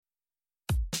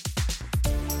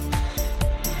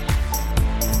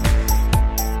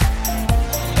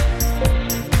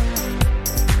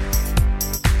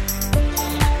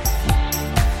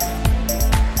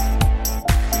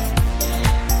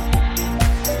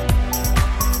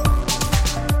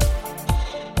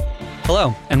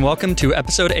Hello, and welcome to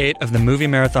episode 8 of the Movie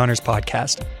Marathoners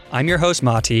podcast. I'm your host,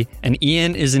 Mati, and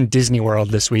Ian is in Disney World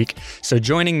this week, so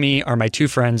joining me are my two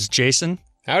friends, Jason.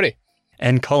 Howdy.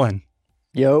 And Cullen.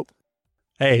 Yo.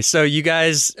 Hey, so you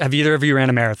guys, have either of you ran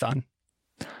a marathon?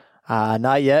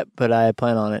 Not yet, but I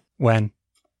plan on it. When?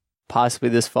 Possibly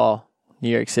this fall, New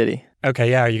York City.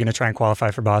 Okay, yeah, are you going to try and qualify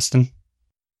for Boston?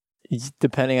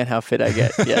 Depending on how fit I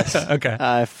get, yes.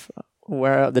 Okay.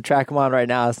 Where the track I'm on right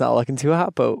now is not looking too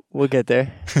hot, but we'll get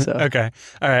there. So. Okay.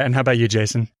 All right, and how about you,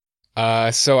 Jason?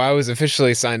 So I was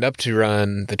officially signed up to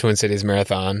run the Twin Cities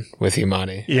Marathon with you,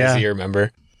 Monty, as you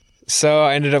remember. So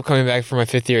I ended up coming back for my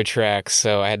 5th year track,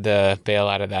 so I had to bail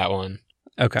out of that one.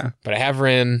 Okay. But I have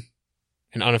ran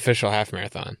an unofficial half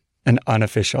marathon. An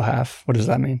unofficial half? What does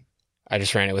that mean? I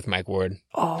just ran it with Mike Ward.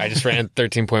 Oh. I just ran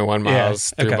 13.1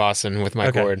 miles through Boston with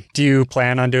Mike Ward. Do you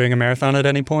plan on doing a marathon at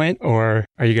any point, or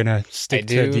are you going to stick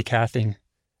to decathing?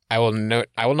 I will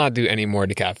not do any more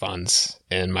decathlons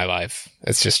in my life.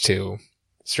 It's just too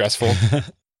stressful.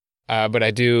 But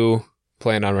I do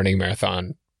plan on running a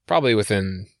marathon probably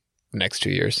within the next 2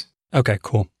 years. Okay,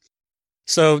 cool.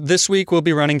 So this week we'll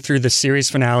be running through the series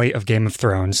finale of Game of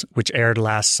Thrones, which aired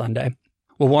last Sunday.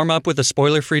 We'll warm up with a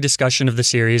spoiler-free discussion of the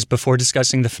series before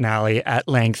discussing the finale at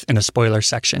length in a spoiler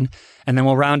section. And then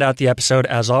we'll round out the episode,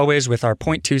 as always, with our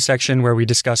Point 2 section where we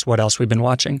discuss what else we've been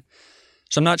watching.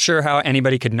 So I'm not sure how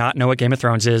anybody could not know what Game of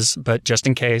Thrones is, but just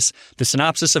in case, the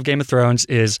synopsis of Game of Thrones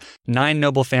is 9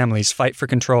 noble families fight for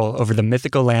control over the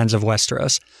mythical lands of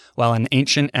Westeros, while an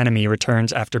ancient enemy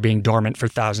returns after being dormant for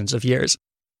thousands of years.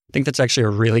 I think that's actually a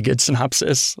really good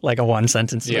synopsis, like a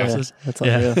one-sentence synopsis. Yeah, that's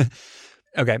unreal.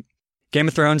 Okay. Game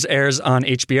of Thrones airs on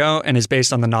HBO and is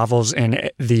based on the novels in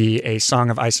the A Song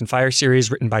of Ice and Fire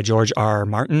series written by George R.R.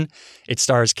 Martin. It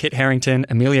stars Kit Harington,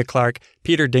 Emilia Clarke,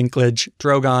 Peter Dinklage,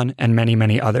 Drogon, and many,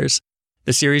 many others.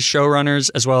 The series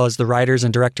showrunners, as well as the writers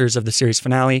and directors of the series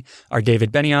finale, are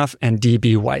David Benioff and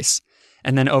D.B. Weiss.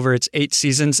 And then over its 8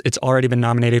 seasons, it's already been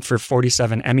nominated for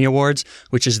 47 Emmy Awards,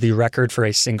 which is the record for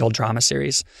a single drama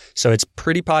series. So it's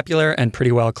pretty popular and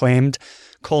pretty well acclaimed.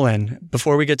 Colin,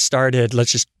 before we get started,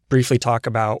 let's just briefly talk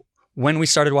about when we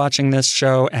started watching this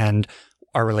show and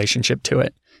our relationship to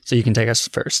it. So you can take us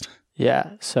first.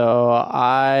 Yeah, so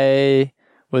I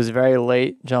was very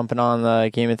late jumping on the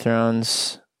Game of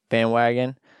Thrones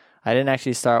bandwagon. I didn't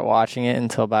actually start watching it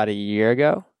until about a year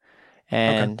ago.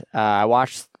 And I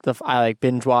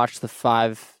binge watched the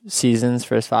 5 seasons,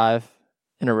 first 5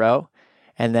 in a row.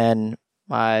 And then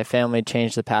my family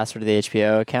changed the password to the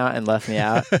HBO account and left me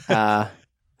out.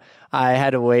 I had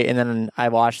to wait, and then I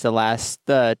watched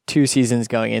the 2 seasons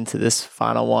going into this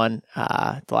final one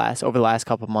over the last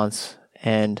couple of months,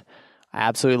 and I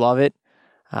absolutely love it.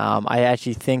 I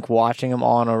actually think watching them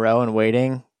all in a row and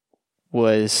waiting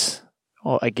was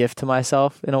a gift to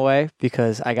myself in a way,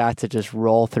 because I got to just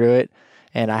roll through it,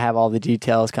 and I have all the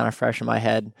details kind of fresh in my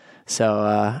head.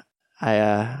 So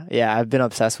I've been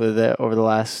obsessed with it over the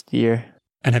last year.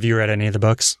 And have you read any of the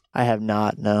books? I have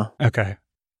not, no. Okay.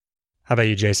 How about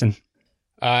you, Jason?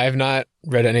 I have not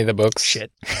read any of the books.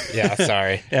 Shit. Yeah,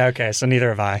 sorry. Yeah, okay, so neither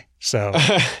have I. So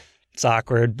it's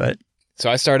awkward, but... So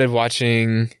I started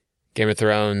watching Game of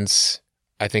Thrones,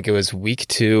 I think it was week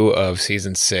 2 of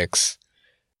season 6.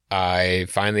 I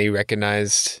finally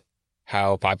recognized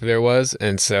how popular it was,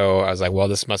 and so I was like, well,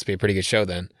 this must be a pretty good show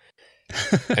then.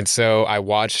 And so I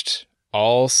watched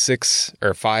all 6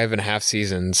 or 5.5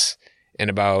 seasons in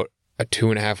about a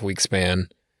 2.5 week span,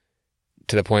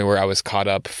 to the point where I was caught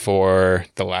up for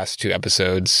the last 2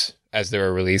 episodes as they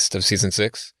were released of season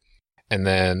 6. And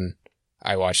then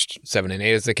I watched 7 and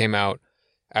 8 as they came out.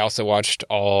 I also watched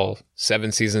all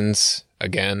 7 seasons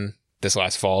again this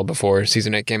last fall before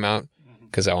season 8 came out,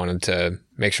 because I wanted to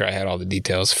make sure I had all the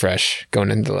details fresh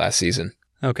going into the last season.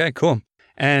 Okay, cool.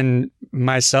 And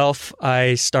myself,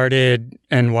 I started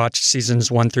and watched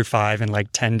seasons 1 through 5 in like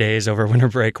 10 days over winter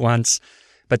break once.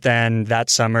 But then that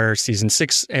summer, season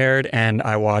 6 aired, and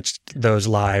I watched those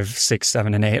live, 6,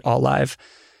 7, and 8, all live.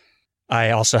 I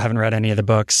also haven't read any of the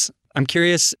books. I'm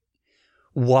curious,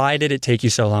 why did it take you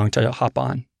so long to hop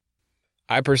on?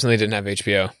 I personally didn't have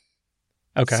HBO.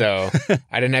 Okay. So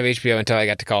I didn't have HBO until I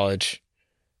got to college.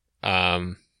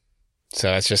 So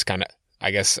that's just kind of,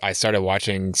 I guess I started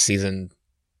watching when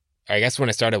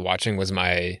I started watching was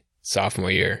my sophomore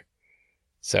year.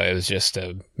 So it was just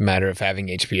a matter of having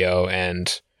HBO, and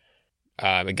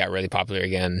it got really popular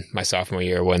again my sophomore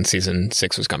year when season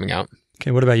 6 was coming out.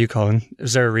 Okay, what about you, Colin?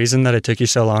 Is there a reason that it took you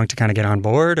so long to kind of get on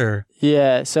board, or?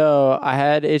 Yeah, so I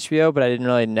had HBO, but I didn't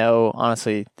really know,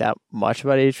 honestly, that much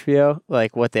about HBO,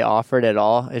 like what they offered at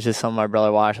all. It's just something my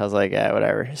brother watched. I was like, yeah,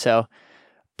 whatever. So,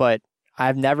 but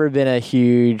I've never been a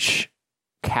huge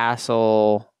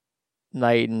castle,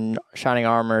 knight in shining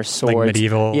armor, swords. Like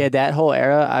medieval. Yeah, that whole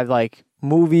era, I've like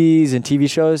movies and TV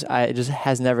shows, it just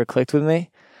has never clicked with me.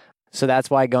 So that's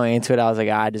why going into it, I was like,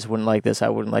 I just wouldn't like this. I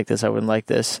wouldn't like this. I wouldn't like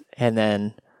this. And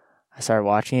then I started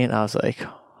watching it and I was like,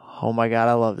 oh my God,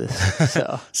 I love this.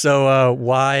 So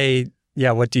why,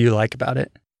 what do you like about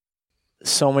it?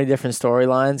 So many different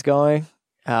storylines going.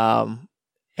 And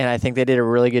I think they did a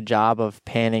really good job of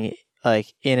panning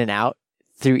like in and out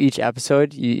through each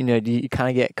episode. You kind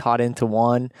of get caught into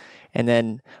one. And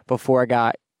then before I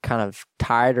got kind of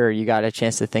tired or you got a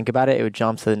chance to think about it, it would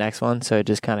jump to the next one. So it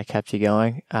just kind of kept you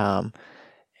going.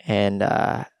 And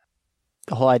the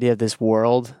whole idea of this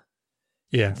world,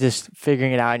 just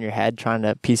figuring it out in your head, trying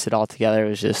to piece it all together,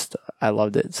 was just, I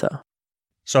loved it.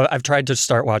 So I've tried to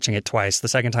start watching it twice. The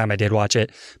second time I did watch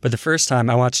it, but the first time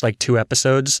I watched like 2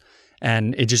 episodes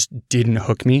and it just didn't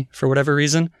hook me for whatever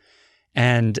reason.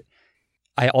 And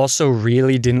I also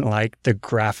really didn't like the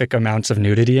graphic amounts of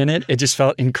nudity in it. It just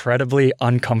felt incredibly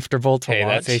uncomfortable to watch. Hey,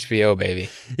 that's HBO, baby.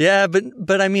 Yeah,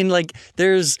 but I mean, like,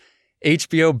 there's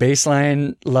HBO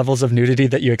baseline levels of nudity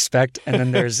that you expect, and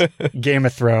then there's Game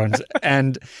of Thrones.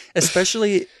 And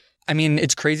especially, I mean,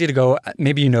 it's crazy to go,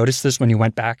 maybe you noticed this when you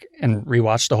went back and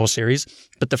rewatched the whole series,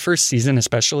 but the first season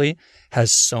especially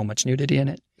has so much nudity in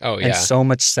it. Oh, yeah. And so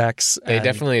much sex. They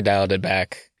definitely dialed it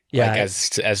back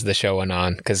as the show went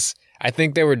on, because I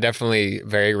think they were definitely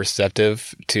very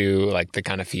receptive to like the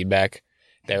kind of feedback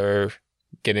they were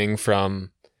getting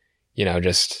from,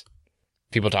 just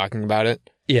people talking about it.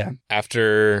 Yeah.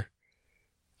 After,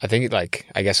 I think I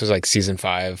guess it was like season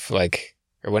 5,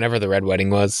 or whenever the Red Wedding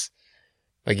was,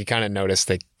 you kind of noticed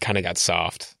they kind of got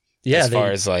soft. Yeah. As far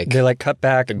as they cut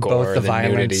back the gore, both the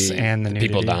violence nudity, and the nudity.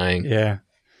 People dying. Yeah.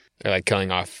 They're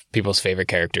killing off people's favorite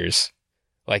characters.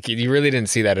 You really didn't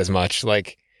see that as much.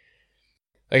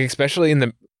 Especially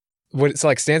in what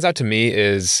stands out to me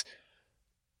is,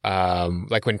 when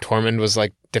Tormund was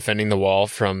defending the wall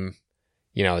from,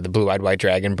 the blue-eyed white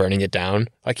dragon burning it down.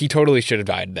 He totally should have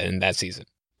died in that season,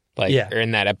 or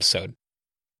in that episode.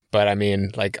 But I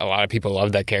mean, a lot of people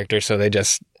loved that character, so they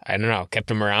just, I don't know,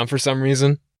 kept him around for some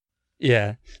reason.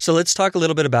 Yeah. So let's talk a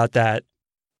little bit about that.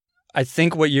 I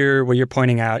think what you're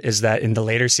pointing out is that in the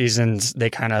later seasons, they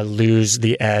kind of lose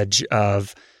the edge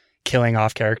of killing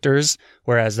off characters,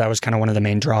 whereas that was kind of one of the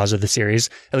main draws of the series.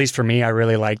 At least for me, I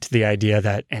really liked the idea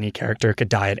that any character could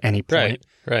die at any point.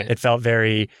 Right. It felt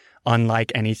very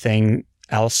unlike anything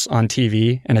else on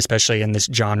TV, and especially in this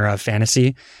genre of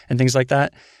fantasy and things like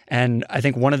that. And I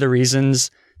think one of the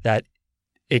reasons that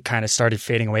it kind of started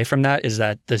fading away from that is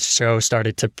that the show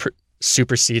started to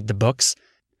supersede the books.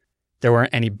 There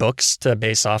weren't any books to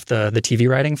base off the TV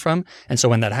writing from. And so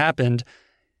when that happened,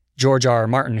 George R. R.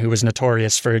 Martin, who was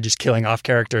notorious for just killing off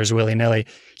characters willy-nilly,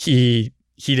 he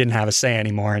didn't have a say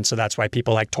anymore. And so that's why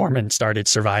people like Tormund started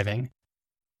surviving.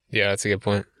 Yeah, that's a good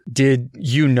point. Did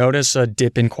you notice a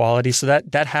dip in quality? So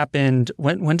that happened,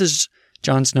 when does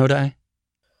Jon Snow die?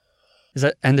 Is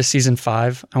that end of season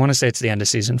 5? I want to say it's the end of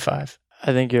season 5.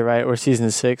 I think you're right. Or season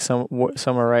 6,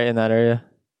 somewhere right in that area.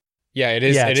 Yeah, it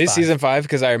is. It is 5. Season 5,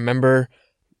 because I remember.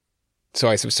 So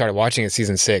I started watching it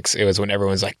season 6. It was when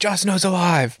everyone's like, Jon Snow's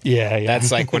alive. Yeah. That's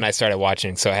when I started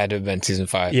watching. So it had to have been season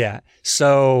 5. Yeah.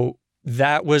 So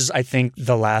that was, I think,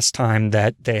 the last time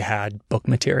that they had book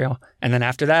material. And then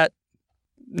after that,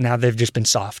 now they've just been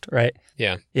soft, right?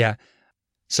 Yeah. Yeah.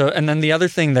 So, and then the other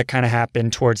thing that kind of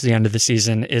happened towards the end of the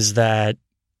season is that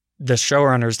the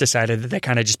showrunners decided that they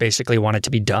kind of just basically wanted to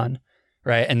be done.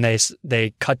 Right. And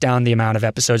they cut down the amount of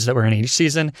episodes that were in each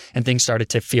season, and things started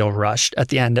to feel rushed at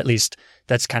the end. At least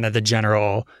that's kind of the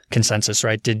general consensus,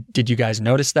 right? Did you guys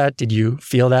notice that? Did you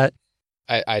feel that?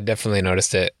 I definitely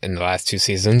noticed it in the last 2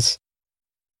 seasons.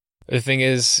 The thing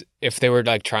is, if they were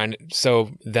trying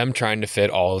to fit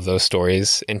all of those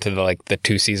stories into the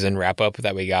 2-season wrap up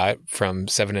that we got from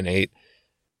 7 and 8,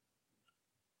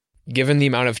 given the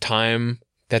amount of time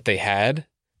that they had,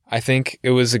 I think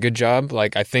it was a good job.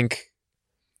 I think.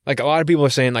 A lot of people are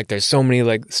saying, there's so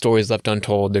many, stories left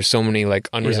untold. There's so many,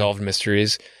 unresolved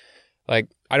mysteries. I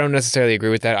don't necessarily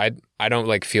agree with that. I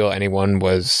don't, feel anyone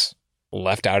was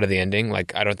left out of the ending.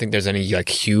 I don't think there's any,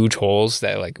 huge holes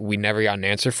that, we never got an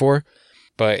answer for.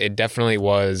 But it definitely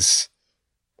was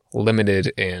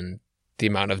limited in the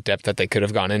amount of depth that they could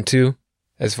have gone into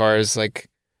as far as,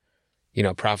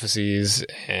 prophecies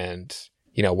and,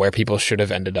 where people should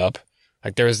have ended up.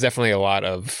 There was definitely a lot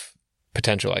of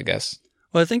potential, I guess.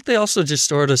 Well, I think they also just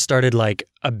sort of started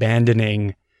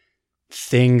abandoning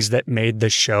things that made the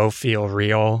show feel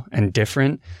real and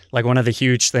different. One of the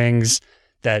huge things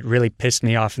that really pissed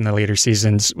me off in the later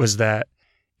seasons was that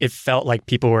it felt like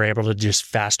people were able to just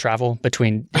fast travel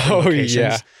between different locations.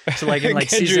 Yeah. So like in like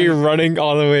Gendry season running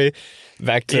all the way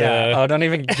back to oh, don't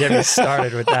even get me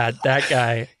started with that. That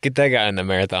guy. get that guy on the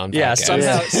marathon. Yeah, podcast.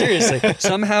 somehow seriously.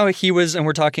 Somehow he was, and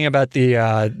we're talking about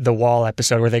the wall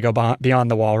episode where they go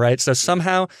beyond the wall, right? So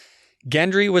somehow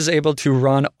Gendry was able to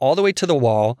run all the way to the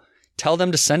wall, tell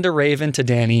them to send a raven to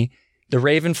Dany. The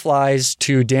raven flies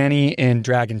to Dany in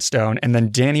Dragonstone, and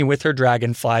then Dany with her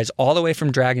dragon flies all the way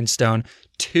from Dragonstone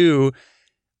to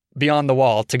beyond the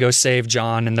wall to go save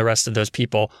Jon and the rest of those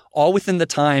people, all within the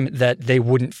time that they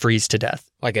wouldn't freeze to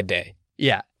death. like a day.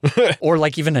 Yeah. Or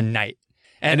like even a night.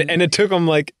 And it took them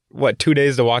like, what, 2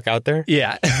 days to walk out there?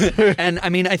 Yeah. And I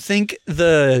mean, I think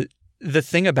the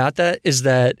thing about that is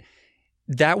that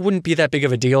wouldn't be that big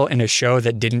of a deal in a show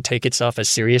that didn't take itself as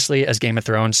seriously as Game of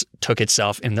Thrones took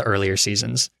itself in the earlier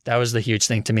seasons. That was the huge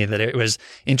thing to me, that it was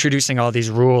introducing all these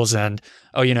rules and,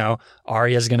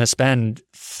 Arya's going to spend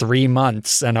 3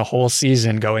 months and a whole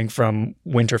season going from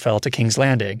Winterfell to King's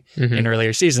Landing in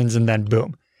earlier seasons. And then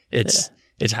boom,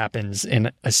 it happens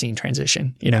in a scene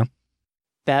transition,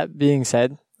 That being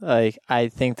said, like, I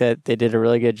think that they did a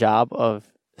really good job of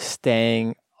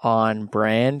staying on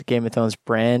brand, Game of Thrones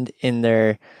brand, in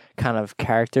their kind of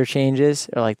character changes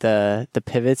or like the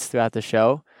pivots throughout the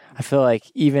show. I feel like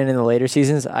even in the later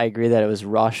seasons, I agree that it was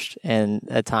rushed, and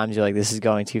at times you're like, this is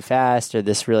going too fast, or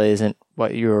this really isn't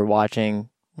what you were watching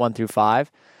 1 through 5.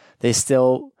 They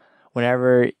still,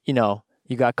 whenever,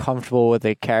 you got comfortable with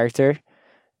a character,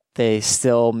 they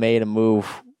still made a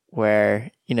move where,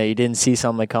 you didn't see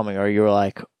something coming, or you were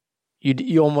like,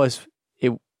 you almost,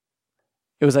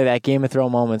 it was like that Game of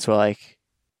Thrones moments where like,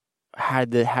 how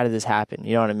did this happen?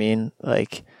 You know what I mean?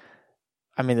 Like,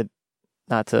 I mean,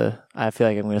 I feel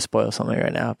like I'm going to spoil something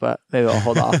right now, but maybe I'll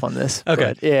hold off on this.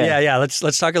 Okay. But, yeah.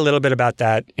 Let's talk a little bit about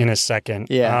that in a second.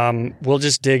 Yeah. We'll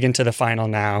just dig into the final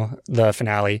now, the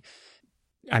finale.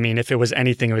 I mean, if it was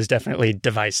anything, it was definitely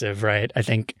divisive, right? I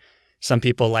think some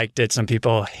people liked it. Some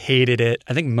people hated it.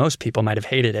 I think most people might have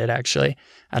hated it, actually.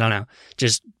 I don't know,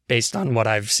 just based on what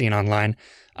I've seen online.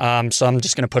 So I'm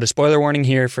just going to put a spoiler warning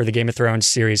here for the Game of Thrones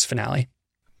series finale.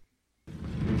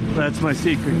 That's my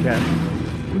secret, Captain.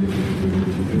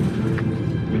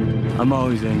 I'm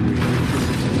always angry.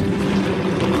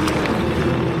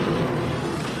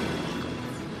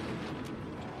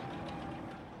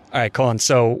 All right, Colin,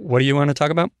 so what do you want to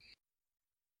talk about?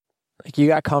 Like, you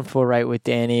got comfortable, right, with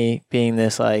Dany being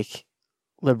this like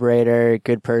liberator,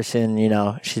 good person,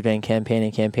 she's been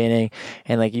campaigning,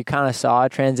 and like you kind of saw a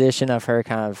transition of her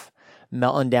kind of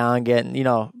melting down, getting,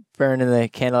 burning the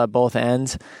candle at both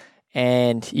ends,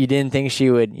 and you didn't think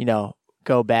she would,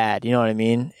 go bad, you know what I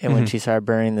mean? And when she started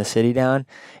burning the city down,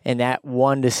 and that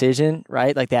one decision,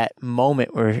 right, like that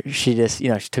moment where she just,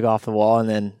 she took off the wall and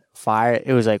then fire,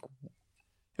 it was like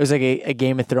a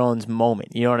Game of Thrones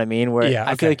moment, you know what I mean? Where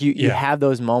I feel like you have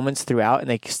those moments throughout, and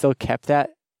they still kept that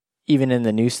even in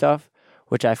the new stuff,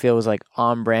 which I feel was like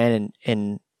on brand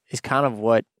and is kind of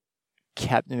what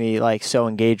kept me like so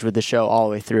engaged with the show all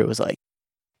the way through. It was like,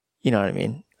 you know what I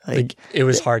mean? Like it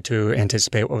was hard to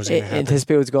anticipate what was going to happen.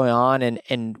 Anticipate what's going on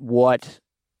and what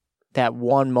that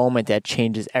one moment that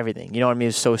changes everything. You know what I mean? It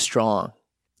was so strong.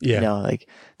 Yeah. Like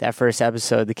that first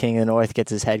episode, the King of the North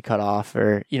gets his head cut off,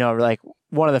 or, like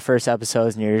one of the first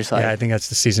episodes, and you're just like, yeah, I think that's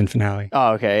the season finale.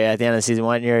 Oh, okay. Yeah. At the end of season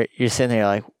 1, you're sitting there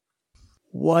like,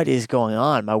 what is going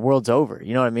on? My world's over.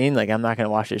 You know what I mean? Like, I'm not going to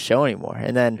watch this show anymore.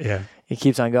 And then it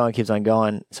keeps on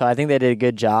going. So I think they did a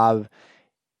good job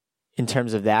in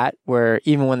terms of that, where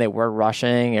even when they were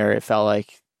rushing or it felt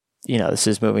like, this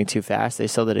is moving too fast, they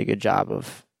still did a good job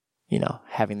of,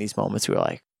 having these moments where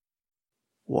like,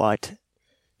 what?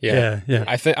 Yeah.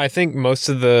 I think most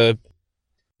of the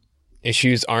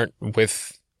issues aren't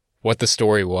with what the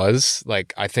story was.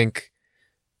 Like, I think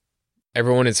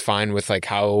everyone is fine with like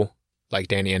how like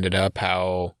Dany ended up,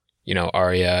 how,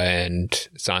 Arya and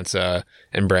Sansa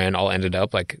and Bran all ended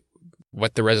up, like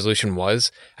what the resolution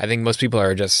was. I think most people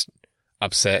are just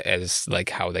upset as like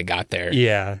how they got there.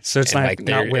 Yeah. So it's not, like,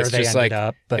 not where they ended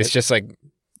up, but it's just like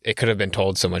it could have been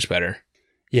told so much better.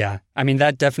 Yeah. I mean,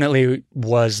 that definitely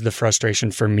was the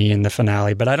frustration for me in the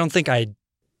finale, but I don't think I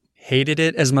hated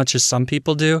it as much as some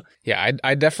people do. Yeah,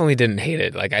 I definitely didn't hate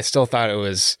it. Like, I still thought it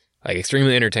was like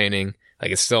extremely entertaining. Like,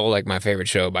 it's still like my favorite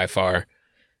show by far.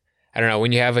 I don't know,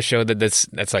 when you have a show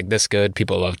that's like this good,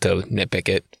 people love to nitpick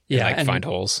it and find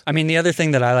holes. I mean, the other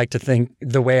thing that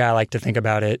the way I like to think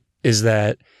about it is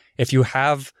that if you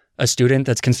have a student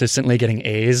that's consistently getting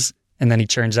A's and then he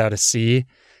turns out a C,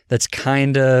 that's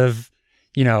kind of,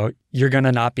 you're going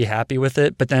to not be happy with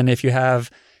it. But then if you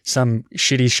have some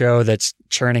shitty show that's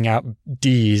churning out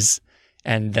D's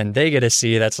and then they get a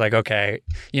C, that's like, okay,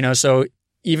 so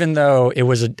even though it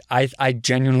was I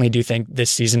genuinely do think this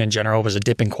season in general was a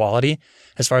dip in quality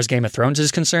as far as Game of Thrones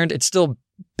is concerned, it's still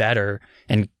better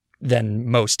than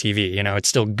most TV. It's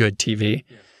still good TV.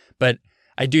 Yeah. But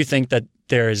I do think that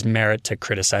there is merit to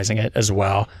criticizing it as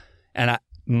well. And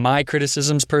my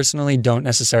criticisms personally don't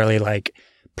necessarily like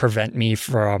prevent me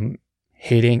from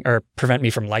hating or prevent me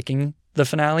from liking the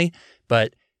finale.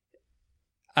 But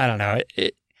I don't know.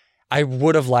 I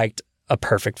would have liked a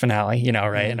perfect finale,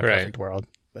 right? In a perfect world.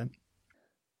 But.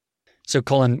 So,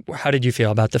 Colin, how did you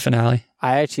feel about the finale?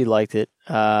 I actually liked it.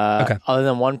 Okay. Other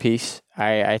than one piece,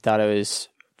 I thought it was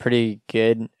pretty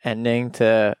good ending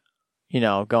to,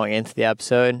 going into the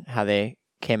episode, how they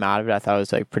came out of it. I thought it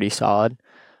was like pretty solid.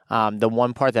 The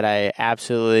one part that I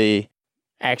absolutely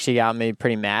actually got me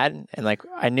pretty mad, and like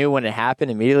I knew when it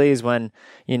happened immediately, is when,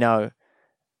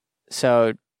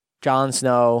 so Jon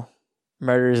Snow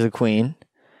murders the queen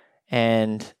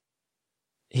and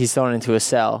he's thrown into a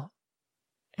cell.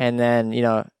 And then,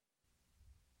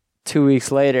 2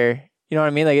 weeks later, you know what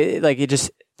I mean? It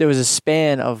just, there was a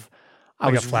span of,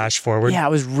 a flash forward. Yeah, I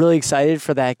was really excited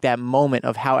for that moment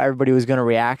of how everybody was going to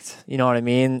react. You know what I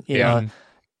mean? You know,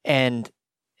 and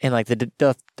like the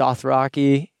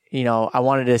Dothraki, I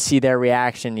wanted to see their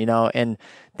reaction, and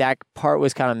that part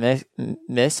was kind of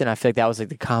missed. And I feel like that was like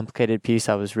the complicated piece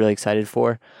I was really excited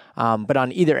for. But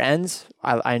on either ends,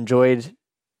 I enjoyed,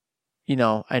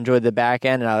 I enjoyed the back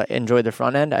end and I enjoyed the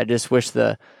front end. I just wish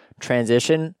the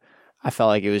transition, I felt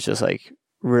like it was just like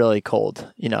really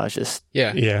cold. It's just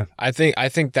yeah. I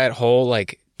think that whole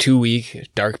like 2-week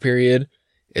dark period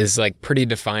is like pretty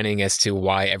defining as to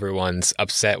why everyone's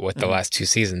upset with the last 2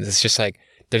 seasons. It's just like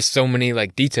there's so many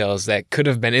like details that could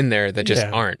have been in there that just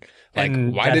aren't. Like,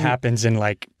 and why that happens in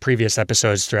like previous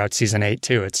episodes throughout season 8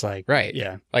 too. It's like right,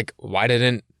 yeah. Like why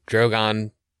didn't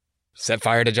Drogon set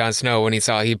fire to Jon Snow when he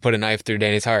saw he put a knife through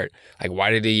Dany's heart? Like, why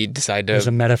did he decide to... There's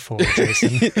a metaphor,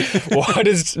 Jason. Why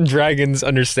does dragons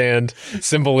understand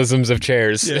symbolisms of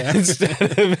chairs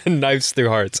instead of knives through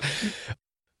hearts?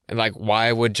 And like,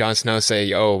 why would Jon Snow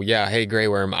say, oh yeah, hey Grey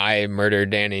Worm, I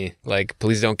murdered Dany. Like,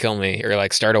 please don't kill me. Or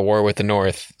like start a war with the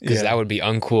North. Because that would be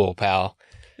uncool, pal.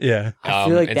 Yeah. I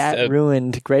feel like that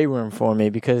ruined Grey Worm for me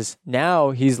because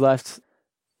now he's left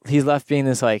being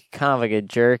this like kind of like a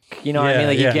jerk, what I mean?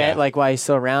 Like you get like why he's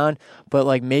still around, but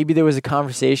like maybe there was a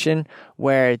conversation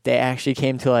where they actually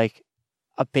came to like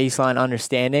a baseline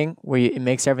understanding where it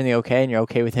makes everything okay and you're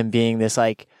okay with him being this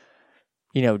like,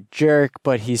 jerk,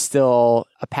 but he's still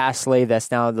a past slave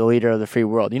that's now the leader of the free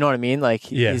world. You know what I mean? Like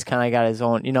he's kind of got his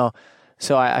own,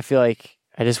 so I feel like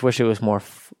I just wish it was more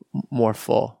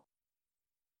full.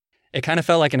 It kind of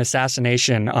felt like an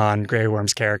assassination on Grey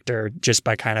Worm's character just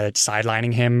by kind of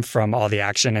sidelining him from all the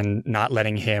action and not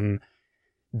letting him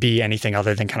be anything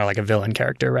other than kind of like a villain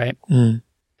character, right? Mm.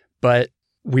 But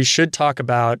we should talk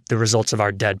about the results of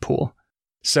our dead pool.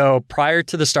 So prior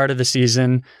to the start of the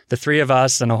season, the three of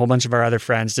us and a whole bunch of our other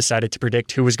friends decided to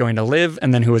predict who was going to live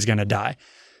and then who was going to die.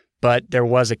 But there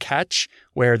was a catch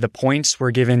where the points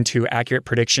were given to accurate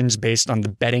predictions based on the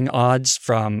betting odds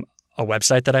from a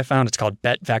website that I found. It's called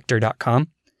betvector.com.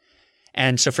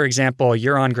 And so, for example,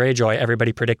 Euron Greyjoy,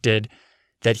 everybody predicted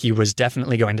that he was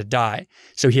definitely going to die.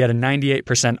 So he had a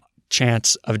 98%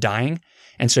 chance of dying.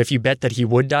 And so if you bet that he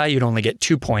would die, you'd only get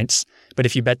 2 points. But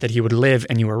if you bet that he would live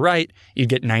and you were right, you'd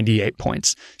get 98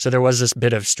 points. So there was this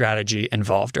bit of strategy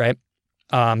involved, right?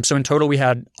 So in total, we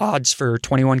had odds for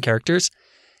 21 characters.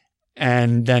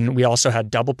 And then we also had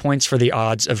double points for the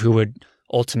odds of who would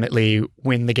ultimately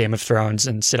win the Game of Thrones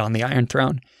and sit on the Iron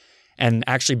Throne. And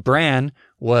actually, Bran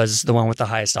was the one with the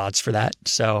highest odds for that.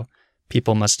 So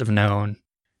people must have known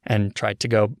and tried to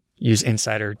go use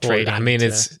insider trading. Well,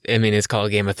 it's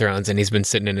called Game of Thrones, and he's been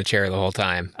sitting in a chair the whole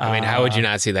time. I mean, how would you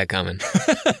not see that coming?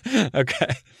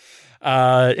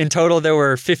 Okay. In total, there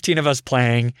were 15 of us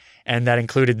playing, and that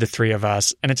included the three of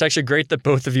us. And it's actually great that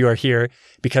both of you are here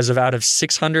because out of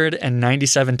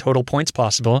 697 total points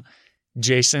possible,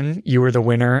 Jason, you were the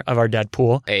winner of our dead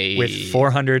pool with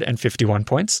 451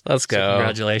 points. Let's go. So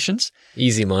congratulations.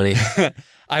 Easy money.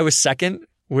 I was second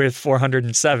with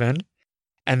 407.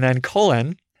 And then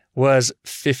Colin was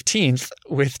 15th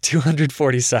with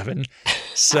 247.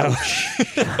 So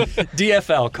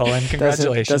DFL, Colin,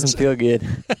 congratulations. Doesn't feel good.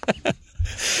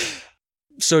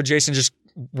 So Jason, just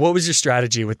what was your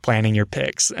strategy with planning your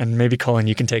picks? And maybe Colin,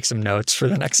 you can take some notes for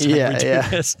the next time we do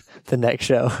this. The next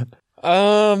show.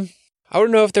 I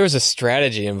don't know if there was a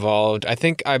strategy involved. I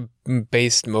think I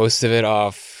based most of it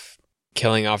off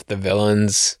killing off the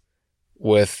villains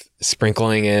with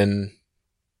sprinkling in,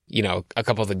 a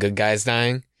couple of the good guys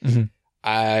dying. Mm-hmm.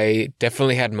 I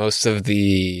definitely had most of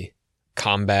the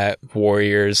combat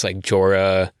warriors like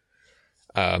Jorah,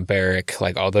 Beric,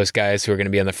 like all those guys who were going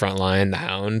to be on the front line, the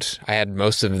Hound. I had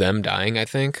most of them dying, I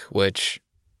think, which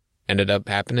ended up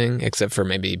happening, except for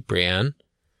maybe Brienne.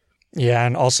 Yeah,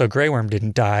 and also Grey Worm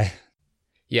didn't die.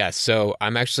 Yeah, so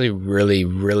I'm actually really,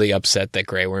 really upset that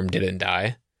Grey Worm didn't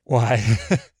die. Why?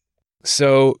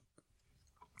 So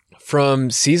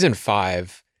from season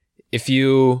 5, if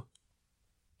you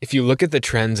look at the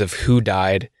trends of who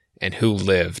died and who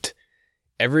lived,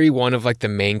 every one of like the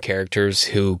main characters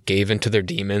who gave into their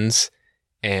demons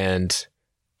and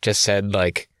just said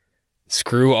like,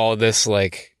 screw all this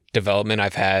like development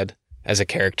I've had as a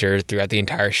character throughout the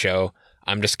entire show.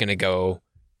 I'm just going to go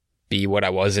be what I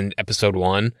was in episode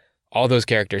 1. All those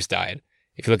characters died.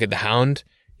 If you look at the Hound,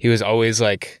 he was always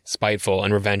like spiteful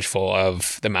and revengeful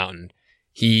of the Mountain.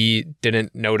 He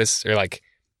didn't notice or like,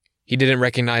 he didn't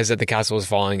recognize that the castle was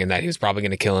falling and that he was probably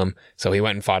going to kill him. So he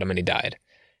went and fought him and he died.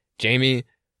 Jaime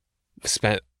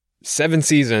spent 7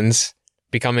 seasons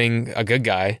becoming a good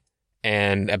guy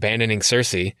and abandoning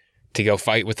Cersei to go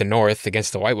fight with the North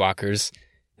against the White Walkers.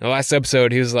 In the last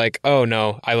episode, he was like, oh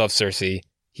no, I love Cersei.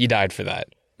 He died for that.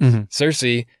 Mm-hmm.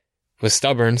 Cersei was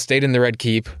stubborn, stayed in the Red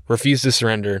Keep, refused to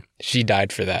surrender. She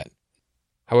died for that.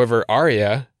 However,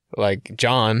 Arya, like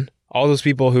Jon, all those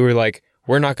people who were like,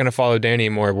 we're not going to follow Dany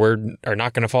anymore. Are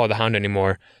not going to follow the Hound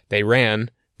anymore. They ran.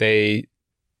 They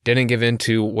didn't give in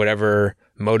to whatever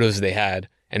motives they had,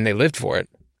 and they lived for it.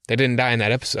 They didn't die in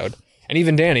that episode. And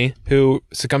even Dany, who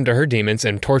succumbed to her demons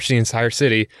and torched the entire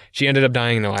city, she ended up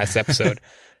dying in the last episode.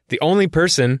 The only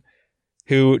person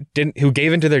who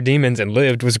gave into their demons and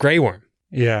lived was Grey Worm.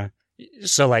 Yeah.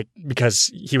 So like, because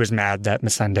he was mad that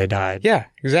Missandei died. Yeah,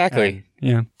 exactly.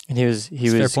 Yeah. And he was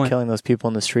killing those people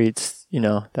in the streets. You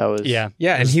know, that was Yeah,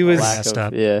 and he was messed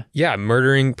up.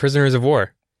 murdering prisoners of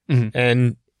war, Mhm.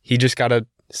 and he just got to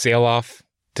sail off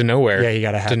to nowhere. Yeah, he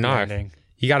got a happy Narth. ending.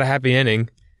 He got a happy ending,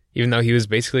 even though he was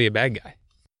basically a bad guy.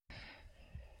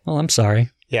 Well, I'm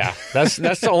sorry. Yeah, that's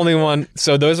the only one.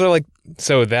 So those are like,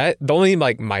 the only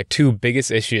like my 2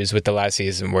 biggest issues with the last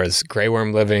season was Grey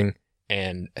Worm living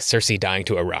and Cersei dying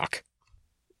to a rock.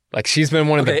 Like, she's been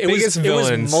one of the biggest villains.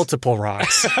 It was multiple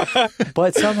rocks.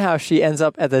 But somehow she ends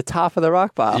up at the top of the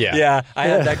rock pile. Yeah. Yeah, I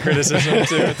had that criticism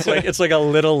too. It's like a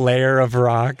little layer of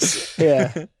rocks.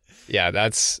 Yeah. Yeah,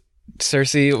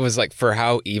 Cersei was like, for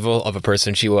how evil of a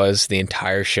person she was the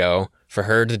entire show, for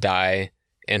her to die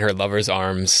in her lover's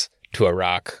arms to a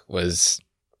rock was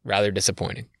rather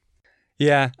disappointing.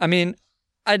 Yeah, I mean,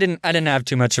 I didn't have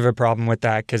too much of a problem with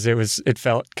that because it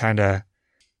felt kind of,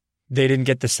 they didn't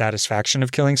get the satisfaction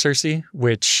of killing Cersei,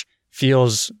 which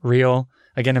feels real.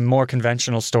 Again, a more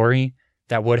conventional story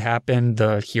that would happen.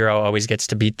 The hero always gets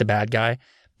to beat the bad guy.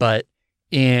 But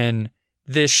in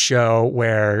this show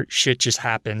where shit just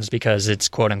happens because it's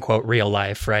quote unquote real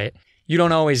life, right? You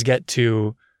don't always get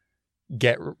to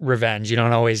get revenge. You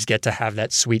don't always get to have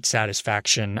that sweet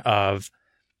satisfaction of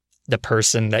the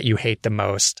person that you hate the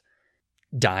most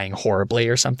dying horribly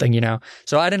or something, you know?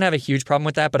 So I didn't have a huge problem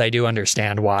with that, but I do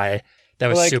understand why that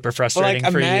was super frustrating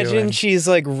for you. Imagine she's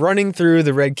like running through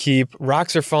the Red Keep,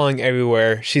 rocks are falling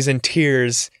everywhere, she's in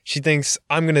tears, she thinks,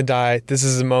 I'm gonna die, this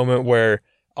is a moment where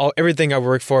everything I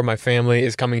worked for, my family,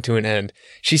 is coming to an end.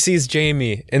 She sees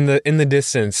Jaime in the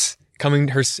distance, coming,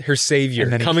 her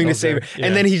savior, coming to save her, Yeah.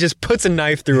 and then he just puts a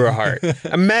knife through her heart.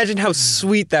 Imagine how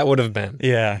sweet that would have been.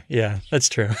 Yeah, that's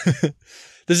true.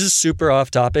 This is super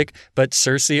off topic, but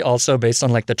Cersei also, based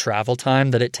on like the travel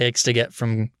time that it takes to get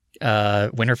from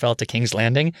Winterfell to King's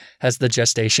Landing, has the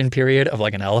gestation period of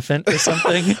like an elephant or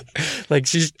something. Like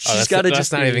she's got to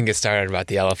just not even get started about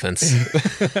the elephants.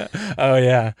 Oh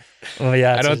yeah, well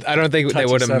yeah. I don't think they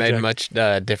would have made subject. much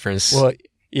difference. Well,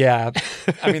 yeah.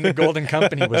 I mean, the Golden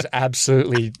Company was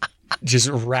absolutely just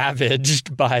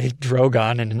ravaged by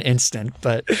Drogon in an instant.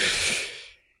 But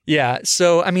yeah,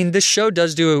 so I mean, this show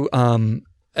does do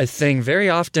a thing very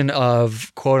often of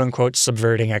quote unquote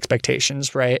subverting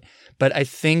expectations, right? But I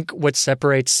think what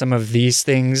separates some of these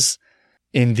things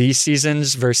in these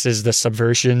seasons versus the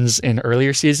subversions in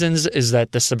earlier seasons is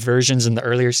that the subversions in the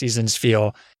earlier seasons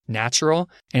feel natural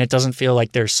and it doesn't feel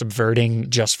like they're subverting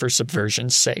just for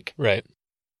subversion's sake. Right.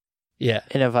 Yeah.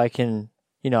 And if I can,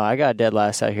 I got dead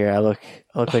last out here. I look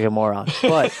like a moron.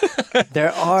 But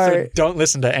there are... So don't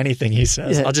listen to anything he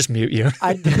says. Yeah. I'll just mute you.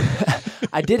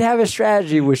 I did have a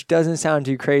strategy which doesn't sound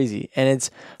too crazy. And it's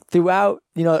throughout,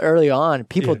 early on,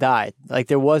 people died. Like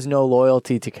there was no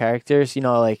loyalty to characters.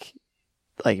 Like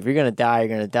if you're going to die, you're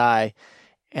going to die.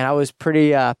 And I was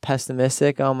pretty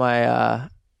pessimistic on my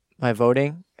my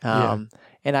voting. And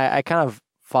I kind of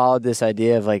followed this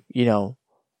idea of like,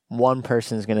 one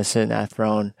person's going to sit in that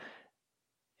throne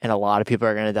and a lot of people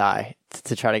are going to die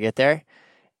to try to get there.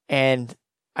 And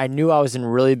I knew I was in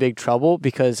really big trouble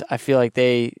because I feel like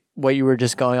what you were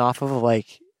just going off of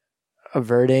like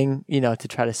averting, to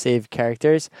try to save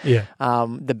characters. Yeah.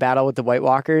 The battle with the White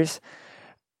Walkers.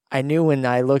 I knew when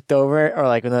I looked over, or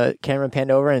like when the camera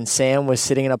panned over and Sam was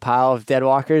sitting in a pile of dead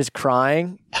walkers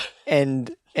crying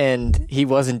and he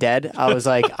wasn't dead, I was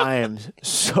like, I am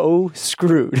so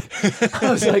screwed.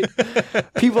 I was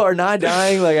like, people are not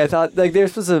dying. Like I thought, like they're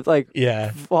supposed to like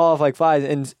fall off like flies,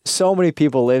 and so many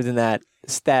people lived in that.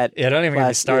 Don't even get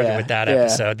me started with that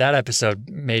episode. That episode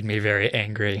made me very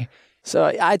angry.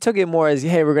 So I took it more as,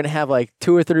 hey, we're gonna have like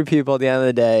 2 or 3 people at the end of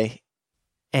the day,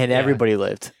 and everybody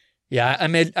lived. Yeah, I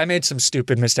made some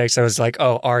stupid mistakes. I was like,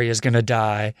 oh, Arya's gonna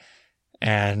die.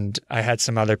 And I had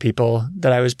some other people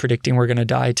that I was predicting were going to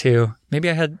die too. Maybe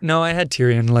I had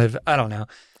Tyrion live. I don't know.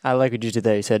 I like what you did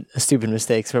there. You said stupid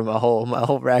mistakes for my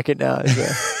whole bracket now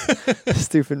is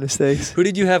stupid mistakes. Who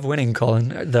did you have winning, Colin?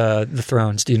 The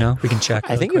thrones? Do you know? We can check.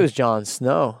 I think it was Jon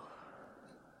Snow.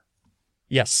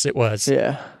 Yes, it was.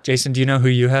 Yeah. Jason, do you know who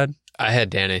you had? I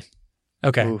had Dany.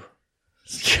 Okay. Ooh.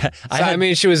 Yeah, I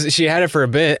mean, she had it for a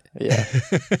bit. Yeah.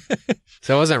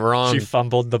 So I wasn't wrong. She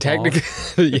fumbled the ball.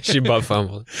 Technically, she butt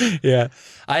fumbled. Yeah.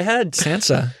 I had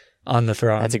Sansa on the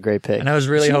throne. That's a great pick. And I was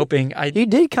really hoping You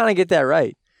did kind of get that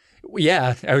right.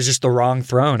 Yeah, I was just the wrong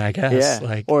throne, I guess.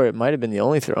 Yeah. Or it might have been the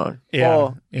only throne. Yeah.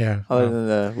 Well, yeah. Other than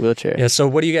the wheelchair. Yeah, so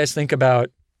what do you guys think about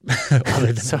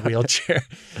other than the wheelchair?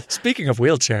 Speaking of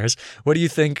wheelchairs, what do you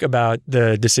think about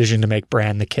the decision to make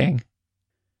Bran the king?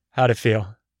 How'd it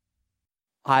feel?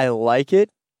 I like it.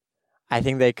 I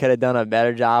think they could have done a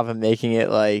better job of making it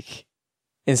like,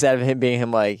 instead of him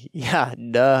being like, yeah,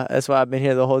 duh, that's why I've been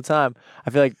here the whole time. I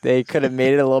feel like they could have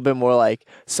made it a little bit more like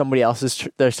somebody else is,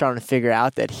 they're trying to figure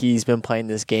out that he's been playing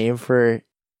this game for.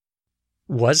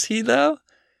 Was he though?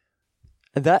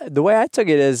 The way I took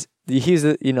it is he's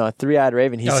a 3-eyed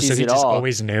raven. He sees so he it just all.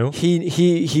 Always knew.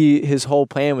 His whole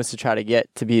plan was to try to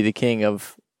get to be the king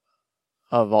of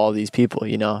all these people.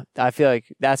 I feel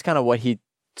like that's kind of what he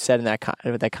said in that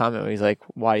comment where he's like,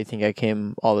 why do you think I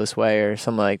came all this way or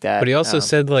something like that. But he also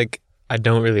said like, I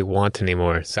don't really want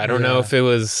anymore. So I don't know if it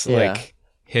was like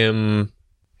him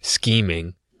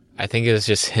scheming. I think it was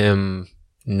just him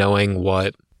knowing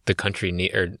what the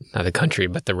country or not the country,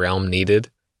 but the realm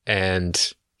needed.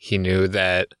 And he knew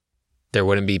that there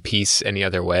wouldn't be peace any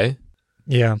other way.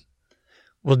 Yeah.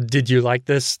 Well, did you like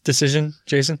this decision,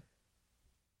 Jason?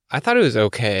 I thought it was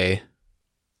okay.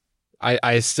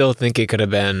 I still think it could have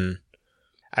been.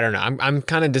 I don't know. I'm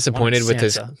kind of disappointed with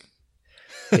this.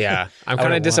 Yeah, I'm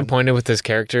kind of disappointed with this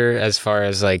character as far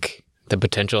as like the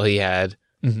potential he had,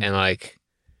 and like,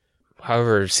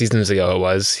 however seasons ago it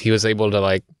was, he was able to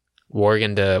like warg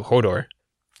into Hodor.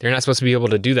 They're not supposed to be able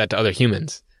to do that to other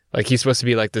humans. Like he's supposed to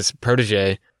be like this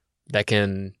protege that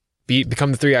can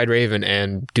become the 3-eyed raven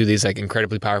and do these like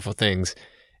incredibly powerful things,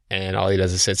 and all he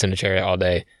does is sits in a chariot all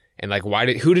day. And like,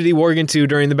 who did he warg into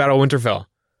during the Battle of Winterfell?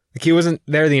 Like he wasn't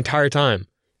there the entire time.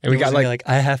 And we got like,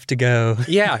 I have to go.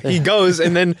 Yeah, he goes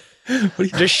and then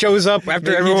just shows up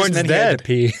after everyone's dead.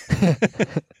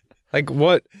 Like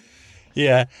what?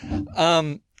 Yeah.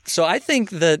 So I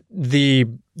think that the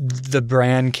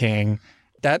Bran King,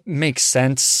 that makes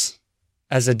sense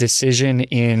as a decision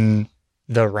in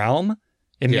the realm.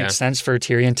 It makes sense for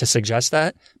Tyrion to suggest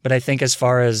that. But I think as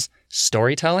far as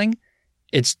storytelling,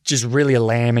 it's just really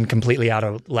lame and completely out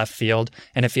of left field.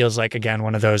 And it feels like, again,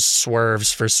 one of those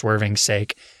swerves for swerving's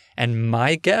sake. And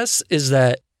my guess is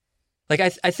that, like,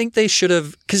 I think they should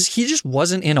have, because he just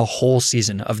wasn't in a whole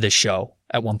season of this show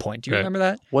at one point. Do you remember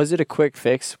that? Was it a quick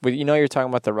fix? You're talking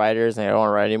about the writers and they don't want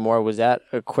to write anymore. Was that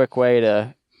a quick way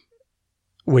to...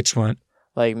 Which one?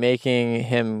 Like, making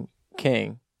him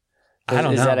king. I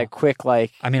don't know. Is that a quick,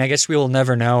 like... I mean, I guess we will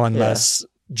never know unless...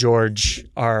 George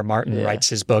R. Martin writes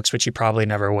his books, which he probably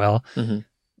never will. Mm-hmm.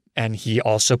 And he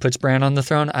also puts Bran on the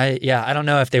throne. I don't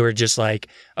know if they were just like,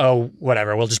 oh,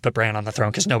 whatever, we'll just put Bran on the throne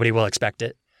because nobody will expect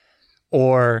it.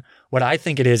 Or what I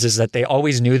think it is that they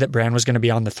always knew that Bran was going to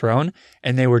be on the throne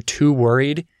and they were too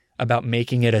worried about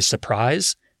making it a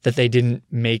surprise that they didn't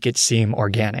make it seem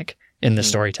organic in the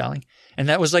storytelling. And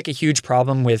that was like a huge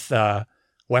problem with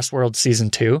Westworld Season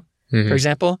 2, for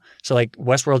example. So like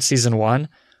Westworld Season 1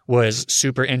 was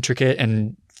super intricate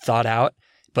and thought out,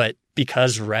 but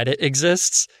because Reddit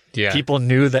exists, people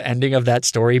knew the ending of that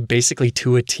story basically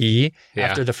to a T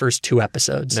after the first 2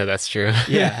 episodes. No, that's true.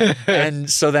 Yeah. And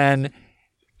so then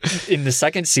in the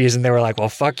second season, they were like, well,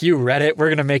 fuck you, Reddit. We're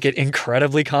going to make it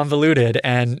incredibly convoluted.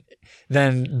 And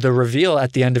then the reveal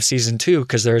at the end of season 2,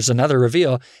 because there's another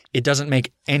reveal, it doesn't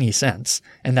make any sense.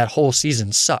 And that whole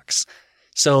season sucks.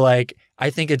 So like, I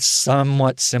think it's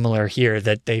somewhat similar here,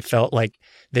 that they felt like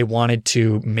they wanted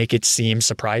to make it seem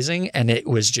surprising and it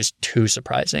was just too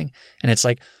surprising. And it's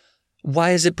like,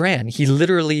 why is it Bran? He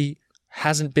literally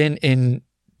hasn't been in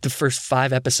the first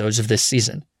 5 episodes of this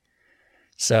season.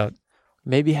 So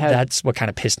maybe that's what kind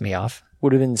of pissed me off.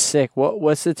 Would have been sick.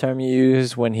 What's the term you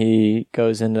use when he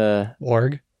goes into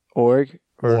Warg?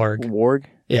 Warg?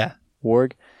 Yeah.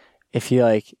 Warg. If he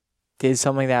like did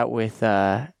something like that with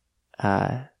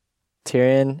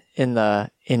Tyrion in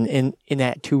that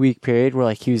 2-week period where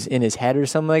like he was in his head or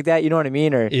something like that, you know what I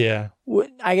mean? Or yeah,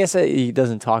 I guess he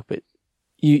doesn't talk, but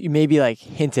you maybe like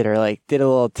hinted or like did a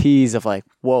little tease of like,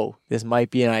 whoa, this might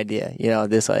be an idea, you know,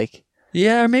 this like.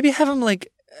 Yeah, or maybe have him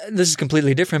like, this is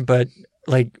completely different, but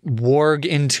like warg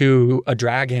into a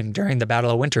dragon during the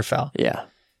Battle of Winterfell. Yeah.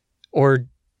 Or,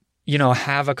 you know,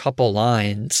 have a couple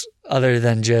lines other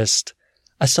than just,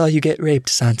 I saw you get raped,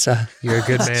 Sansa. You're a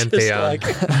good man, Theon. Like,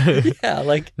 yeah,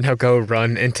 like. Now go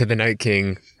run into the Night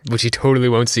King, which he totally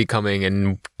won't see coming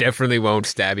and definitely won't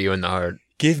stab you in the heart.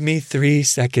 Give me 3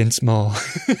 seconds more.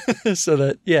 So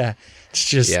that, yeah, it's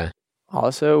just. Yeah.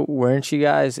 Also, weren't you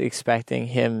guys expecting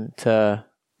him to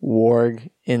warg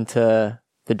into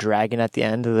the dragon at the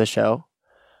end of the show?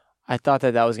 I thought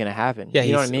that was going to happen. Yeah,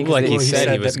 you know what I mean? Like he said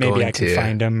he was that maybe going I could to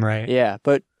find him, right? Yeah,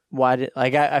 but why did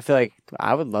like I feel like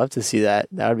I would love to see that.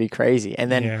 That would be crazy.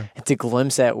 And then it's a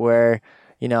glimpse at where,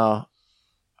 you know,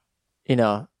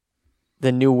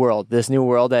 the new world, this new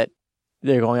world that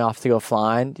they're going off to go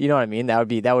flying. You know what I mean? That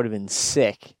would have been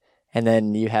sick. And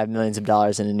then you have millions of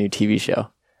dollars in a new TV show.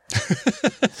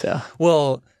 So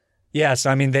well, yeah. So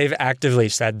I mean, they've actively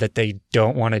said that they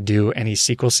don't want to do any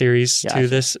sequel series to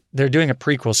this. They're doing a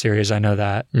prequel series. I know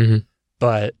that,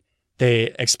 but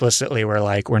they explicitly were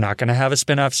like, we're not going to have a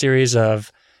spin-off series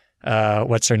of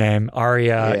what's her name,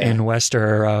 Arya in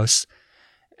Westeros,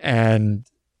 and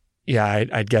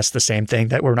I'd guess the same thing,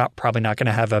 that we're probably not going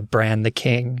to have a Bran the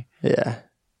King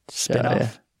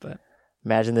spin-off. But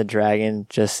imagine the dragon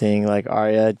just seeing like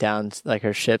Arya down like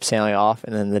her ship sailing off,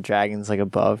 and then the dragon's like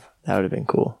above. That would have been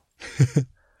cool.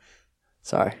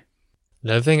 Sorry.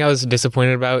 Another thing I was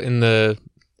disappointed about in the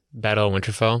Battle of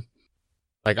Winterfell,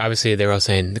 like obviously they were all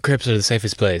saying the crypts are the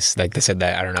safest place. Like they said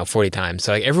that, I don't know, 40 times.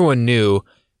 So like everyone knew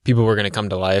people were going to come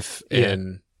to life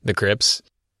in the crypts.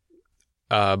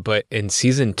 But in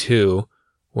season 2,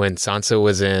 when Sansa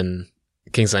was in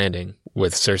King's Landing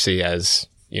with Cersei as,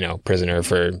 you know, prisoner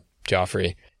for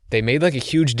Joffrey, they made like a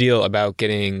huge deal about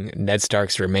getting Ned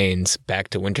Stark's remains back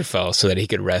to Winterfell so that he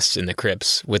could rest in the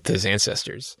crypts with his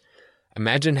ancestors.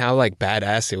 Imagine how like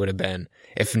badass it would have been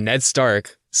if Ned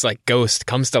Stark's like ghost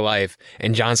comes to life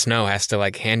and Jon Snow has to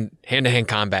like hand-to-hand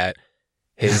combat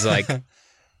his like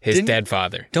his dead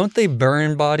father. Don't they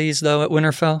burn bodies though at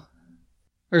Winterfell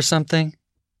or something?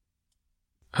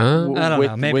 I don't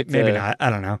know. Maybe not. I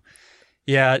don't know.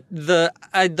 Yeah,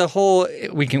 the whole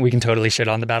we can totally shit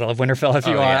on the Battle of Winterfell if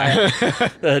you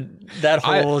want. That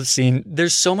whole scene.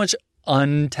 There's so much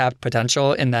untapped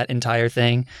potential in that entire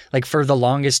thing. Like for the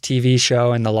longest TV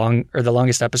show and the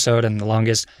longest episode and the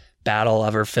longest battle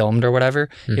ever filmed or whatever,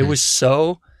 it was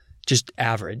so just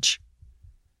average.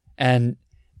 And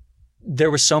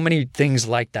there were so many things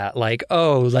like that, like,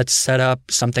 oh, let's set up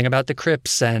something about the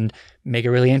crypts and make it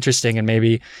really interesting, and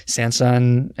maybe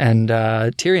Sansa and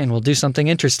Tyrion will do something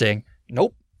interesting.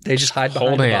 Nope. They just hide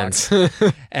behind the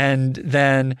box. And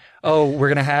then, oh, we're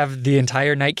going to have the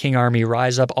entire Night King army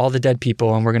rise up all the dead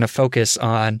people, and we're going to focus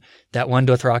on that one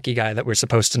Dothraki guy that we're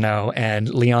supposed to know, and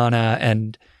Lyanna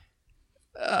and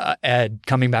Ed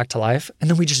coming back to life, and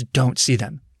then we just don't see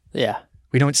them. Yeah.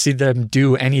 We don't see them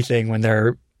do anything when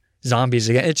they're zombies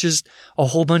again. It's just a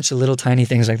whole bunch of little tiny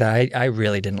things like that. I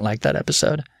really didn't like that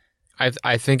episode.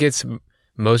 I think it's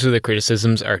most of the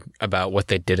criticisms are about what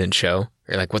they didn't show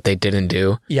or like what they didn't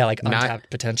do. Yeah, like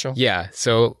untapped potential. Yeah.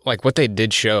 So like what they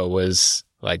did show was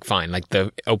like fine. Like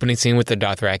the opening scene with the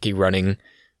Dothraki running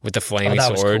with the flaming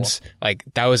swords, cool. Like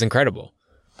that was incredible.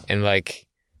 And like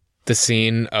the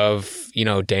scene of, you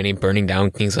know, Dany burning down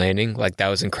King's Landing, like that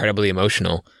was incredibly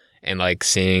emotional. And like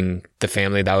seeing the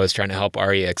family that was trying to help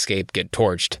Arya escape get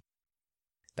torched,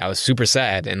 that was super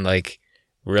sad and like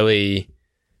really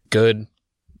good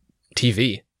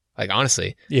TV. Like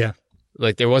honestly, yeah.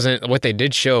 Like there wasn't, what they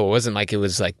did show wasn't like it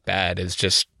was like bad. It's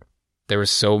just there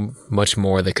was so much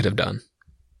more they could have done.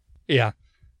 Yeah,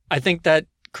 I think that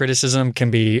criticism can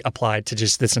be applied to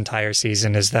just this entire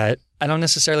season. Is that I don't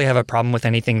necessarily have a problem with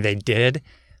anything they did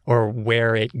or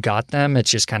where it got them.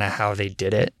 It's just kind of how they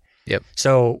did it. Yep.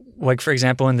 So, like for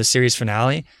example, in the series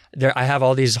finale, I have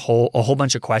all these a whole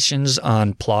bunch of questions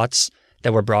on plots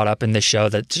that were brought up in this show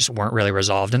that just weren't really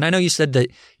resolved. And I know you said that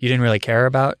you didn't really care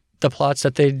about the plots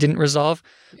that they didn't resolve,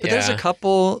 but there's a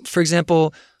couple. For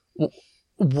example,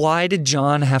 why did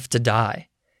Jon have to die?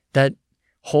 That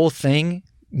whole thing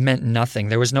meant nothing.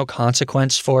 There was no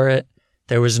consequence for it.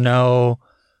 There was no...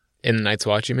 In the Night's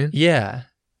Watch, you mean? Yeah.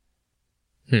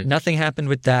 Nothing happened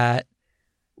with that.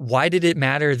 Why did it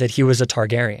matter that he was a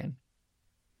Targaryen?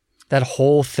 That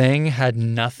whole thing had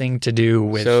nothing to do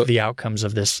with the outcomes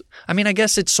of this. I mean, I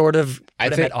guess it's sort of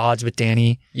put him at odds with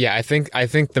Dany. Yeah, I think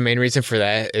the main reason for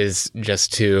that is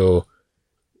just to...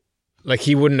 Like,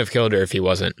 he wouldn't have killed her if he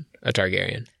wasn't a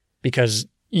Targaryen. Because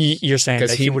you're saying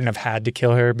that he wouldn't have had to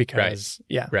kill her because... Right.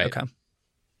 Yeah, right. Okay.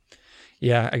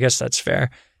 Yeah, I guess that's fair.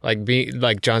 Like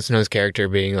Jon Snow's character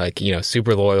being like,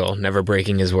 super loyal, never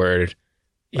breaking his word,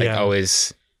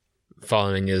 always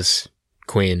following his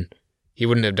queen. He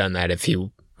wouldn't have done that if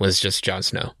he was just Jon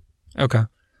Snow. Okay.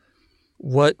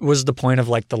 What was the point of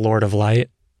the Lord of Light?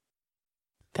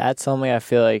 That's something I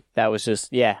feel like that was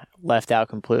just left out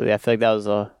completely. I feel like that was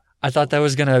I thought that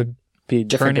was gonna be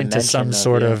turn into some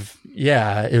sort of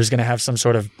it was gonna have some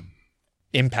sort of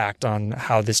impact on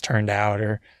how this turned out.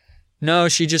 Or no,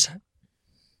 she just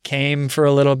came for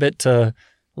a little bit to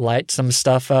light some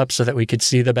stuff up so that we could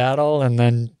see the battle, and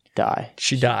then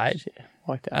she died.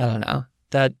 I don't know.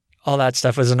 All that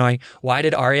stuff was annoying. Why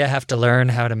did Arya have to learn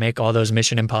how to make all those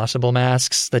Mission Impossible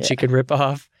masks that she could rip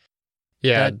off?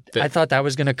 Yeah. I thought that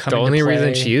was going to come into play. The only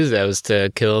reason she used that was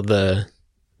to kill the...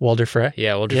 Walder Frey?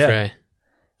 Yeah, Walder Frey.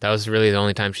 That was really the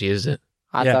only time she used it.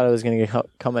 I thought it was going to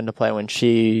come into play when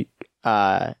she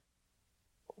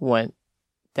went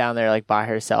down there by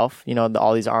herself.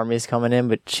 All these armies coming in,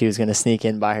 but she was going to sneak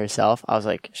in by herself. I was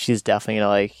like, she's definitely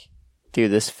going to do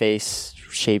this face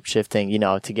shape shifting,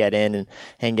 to get in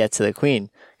and get to the queen.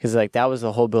 Because that was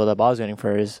the whole build up I was waiting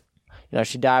for is,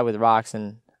 she died with rocks,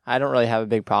 and I don't really have a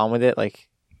big problem with it.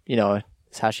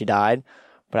 It's how she died,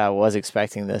 but I was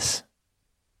expecting this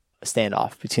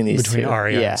standoff between two.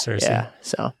 Arya and Cersei. Yeah,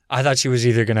 so I thought she was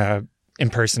either going to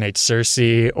impersonate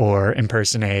Cersei or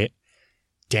impersonate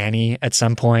Dany at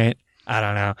some point. I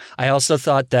don't know. I also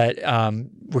thought that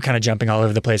we're kind of jumping all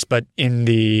over the place, but in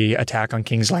the attack on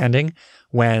King's Landing,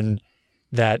 when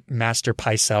that Master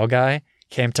Pycelle guy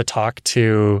came to talk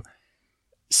to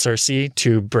Cersei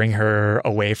to bring her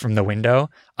away from the window,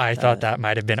 I thought that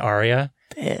might have been Arya.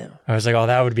 Damn. I was like, oh,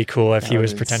 that would be cool if he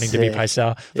was pretending to be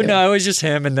Pycelle. But no, it was just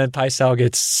him, and then Pycelle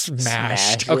gets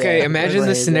smashed. Okay, imagine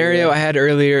the scenario I had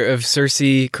earlier of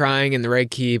Cersei crying in the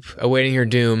Red Keep, awaiting her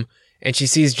doom, and she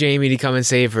sees Jaime to come and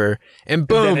save her, and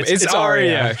boom, it's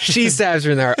Arya. She stabs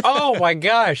her in the heart. Oh my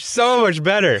gosh, so much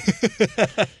better.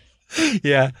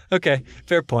 Yeah, okay,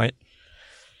 fair point.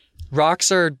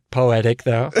 Rocks are poetic,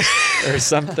 though, or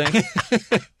something.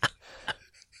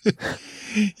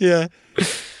 Yeah.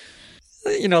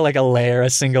 A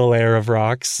single layer of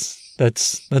rocks.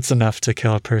 That's enough to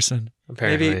kill a person.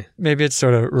 Apparently. Maybe it's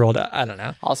sort of rolled out. I don't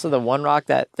know. Also, the one rock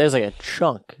that there's a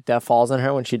chunk that falls on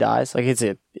her when she dies.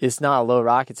 It's not a low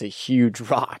rock; it's a huge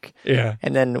rock. Yeah.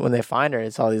 And then when they find her,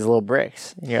 it's all these little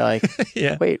bricks, and you're like,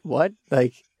 yeah. Wait, what?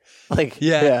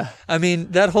 Yeah. I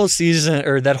mean, that whole season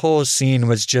or that whole scene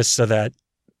was just so that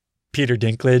Peter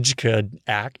Dinklage could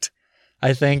act,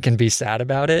 I think, and be sad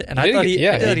about it. And I thought he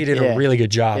did a really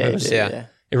good job. Yeah,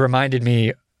 it reminded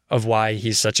me of why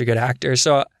he's such a good actor.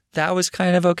 So that was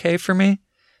kind of okay for me.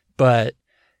 But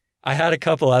I had a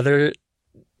couple other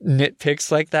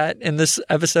nitpicks like that in this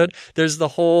episode. There's the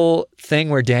whole thing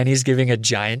where Dany's giving a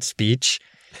giant speech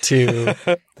to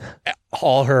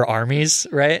all her armies,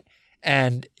 right?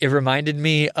 And it reminded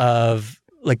me of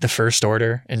the First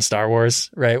Order in Star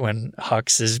Wars, right? When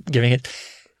Hux is giving it.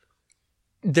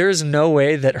 There's no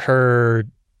way that her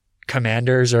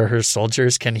commanders or her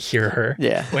soldiers can hear her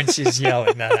when she's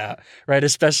yelling that out, right?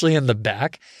 Especially in the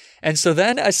back. And so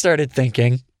then I started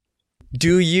thinking,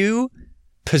 do you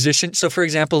position? So for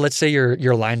example, let's say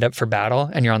you're lined up for battle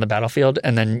and you're on the battlefield,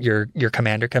 and then your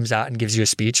commander comes out and gives you a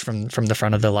speech from the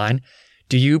front of the line.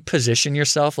 Do you position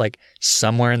yourself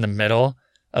somewhere in the middle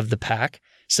of the pack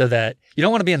so that you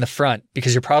don't want to be in the front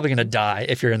because you're probably going to die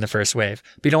if you're in the first wave,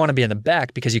 but you don't want to be in the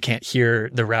back because you can't hear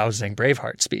the rousing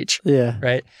Braveheart speech. Yeah.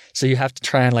 Right? So you have to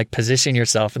try and position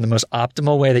yourself in the most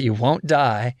optimal way that you won't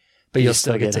die, but you'll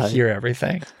still get to hear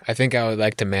everything. I think I would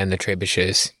like to man the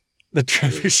trebuchets. The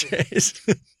trebuchets.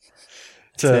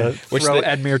 to throw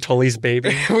Edmure Tully's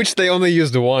baby. Which they only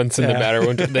used once in the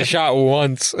battle. They shot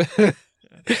once.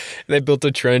 They built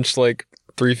a trench 3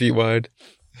 feet wide.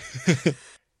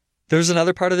 There was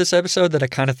another part of this episode that I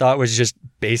kind of thought was just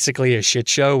basically a shit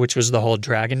show, which was the whole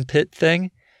dragon pit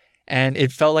thing. And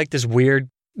it felt like this weird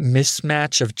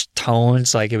mismatch of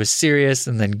tones. Like it was serious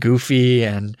and then goofy.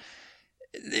 And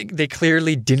they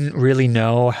clearly didn't really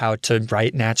know how to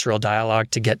write natural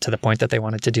dialogue to get to the point that they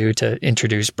wanted to do to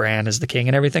introduce Bran as the king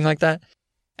and everything like that.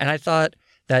 And I thought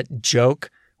that joke,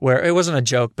 where it wasn't a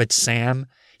joke, but Sam,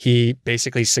 he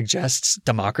basically suggests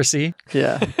democracy.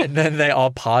 Yeah. And then they all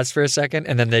pause for a second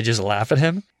and then they just laugh at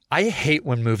him. I hate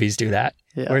when movies do that,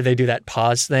 Yeah. where they do that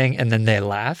pause thing and then they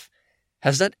laugh.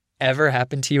 Has that ever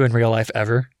happened to you in real life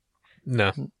ever?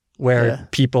 No. Where Yeah.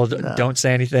 people No. don't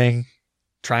say anything,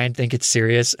 try and think it's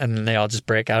serious, and then they all just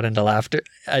break out into laughter?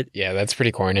 Yeah, that's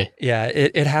pretty corny. Yeah,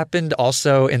 it happened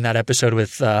also in that episode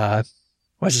with,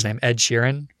 what's his name? Ed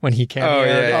Sheeran, when he cameoed. Oh,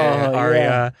 yeah, yeah, yeah. and Oh, Arya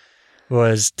yeah.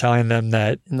 was telling them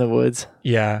that, In the woods.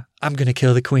 yeah, I'm going to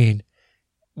kill the queen.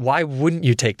 Why wouldn't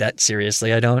you take that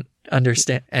seriously? I don't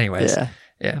understand. Anyways,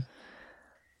 Yeah.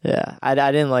 yeah. I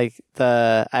didn't like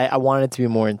I wanted it to be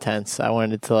more intense. I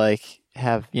wanted it to like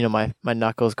have, my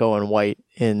knuckles going white,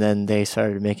 and then they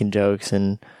started making jokes.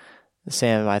 And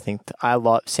Sam,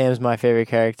 Sam's my favorite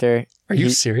character. Are you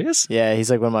serious? Yeah, he's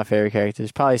like one of my favorite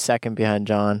characters. Probably second behind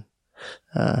John.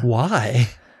 Why?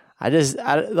 I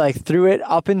like through it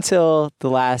up until the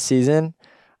last season.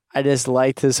 I just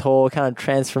liked his whole kind of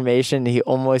transformation. He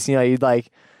almost, you'd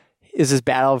like, it's this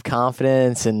battle of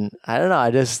confidence, and I don't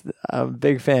know. I'm a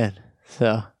big fan.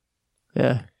 So,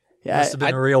 yeah. Must have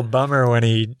been a real bummer when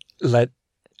he let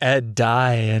Ed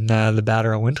die in the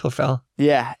Battle of Winterfell.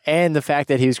 Yeah, and the fact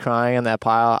that he was crying on that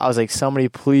pile, I was like, somebody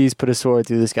please put a sword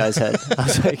through this guy's head. I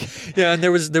was like, Yeah, and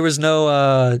there was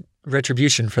no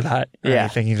retribution for that or Yeah.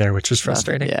 anything either, which was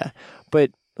frustrating. yeah.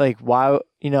 But like, why?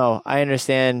 I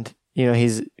understand.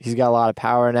 He's got a lot of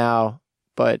power now,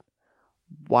 but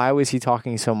why was he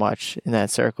talking so much in that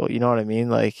circle? You know what I mean?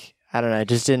 Like, I don't know. It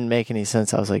just didn't make any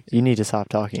sense. I was like, you need to stop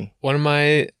talking.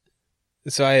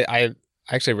 So I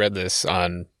actually read this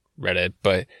on Reddit,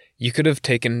 but you could have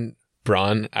taken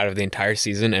Bronn out of the entire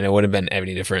season and it wouldn't have been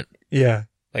any different. Yeah.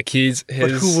 Like But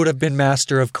who would have been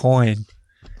master of coin?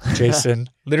 Jason.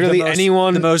 literally The most-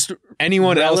 anyone the most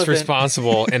anyone else relevant-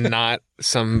 responsible and not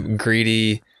some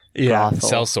greedy yeah. Brothel.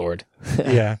 sellsword.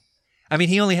 Yeah. I mean,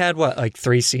 he only had like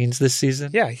 3 scenes this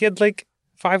season? Yeah, he had like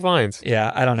 5 lines.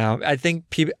 Yeah, I don't know. I think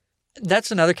people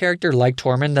that's another character like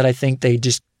Tormund that I think they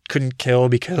just couldn't kill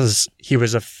because he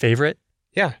was a favorite.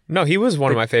 Yeah, no, he was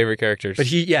one of my favorite characters. But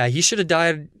he should have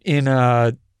died in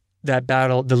that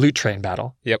battle, the loot train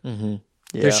battle. Mm-hmm.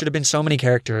 Yeah. There should have been so many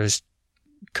characters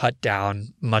cut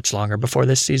down much longer before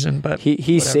this season, but He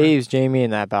whatever. saves Jamie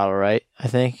in that battle, right? I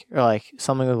think, or like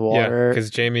something with yeah, water. because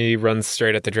Jamie runs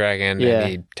straight at the dragon Yeah. and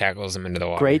he tackles him into the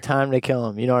water. Great time to kill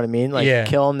him. You know what I mean? Like, Yeah.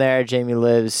 kill him there. Jamie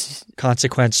lives.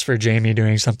 consequence for Jamie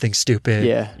doing something stupid.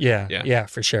 Yeah. Yeah,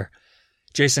 for sure.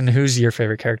 Jason, who's your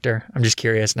favorite character? I'm just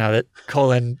curious now that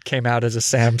Colin came out as a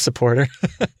Sam supporter.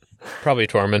 Probably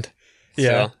Tormund.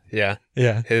 Yeah. So, yeah.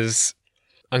 Yeah. His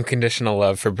unconditional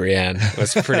love for Brienne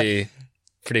was pretty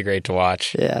great to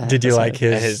watch. Yeah. Did you that's like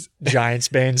it. his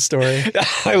Giantsbane story?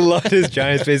 I loved his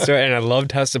giant space story, and I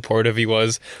loved how supportive he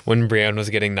was when Brienne was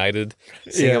getting knighted.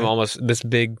 Seeing Yeah. him almost, this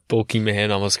big bulky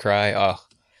man almost cry. Oh,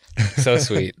 so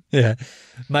sweet. Yeah.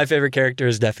 My favorite character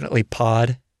is definitely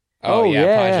Pod. Oh,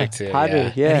 yeah, Podrick too.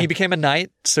 Podrick, yeah. And he became a knight,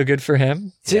 so good for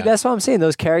him. See, Yeah. that's what I'm saying.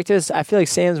 Those characters, I feel like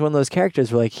Sam's one of those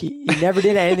characters where like he never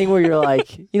did anything where you're like,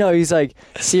 he's like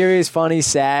serious, funny,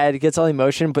 sad, gets all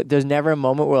emotion, but there's never a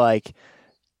moment where like,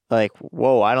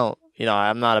 whoa, I don't,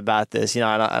 I'm not about this.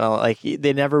 I don't like.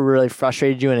 They never really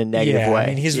frustrated you in a negative way. I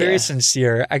mean, he's Yeah. very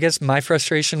sincere. I guess my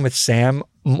frustration with Sam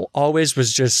always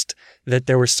was just that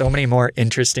there were so many more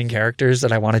interesting characters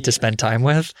that I wanted to spend time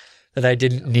with that I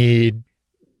didn't need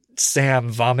Sam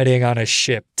vomiting on a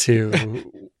ship to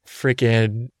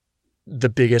freaking the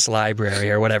biggest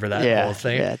library or whatever that whole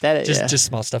thing. Yeah, that Just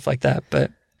small stuff like that.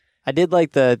 But I did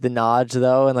like the nods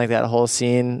though, and like that whole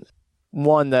scene.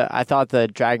 One, I thought the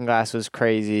dragon glass was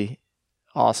crazy,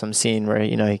 awesome scene where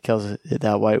he kills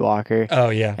that White Walker, oh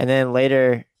yeah, and then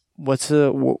later,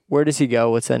 where does he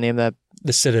go? What's that name? That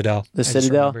the Citadel. The I just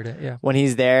Citadel? remembered it, yeah. when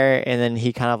he's there, and then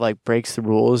he kind of like breaks the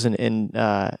rules and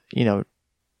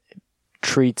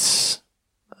treats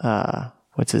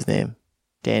what's his name,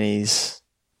 Danny's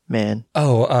man.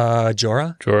 Oh,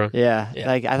 Jorah. Jorah. Yeah, Yeah.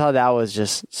 like I thought that was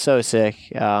just so sick.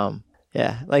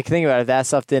 Yeah, like think about it. If that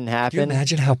stuff didn't Can you happen,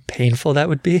 imagine how painful that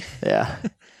would be? yeah.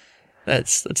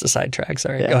 That's a sidetrack.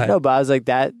 Sorry. Yeah. Go ahead. No, but I was like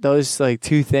that. Those like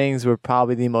 2 things were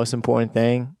probably the most important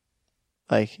thing,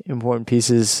 like important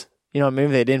pieces. Maybe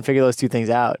they didn't figure those 2 things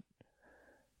out.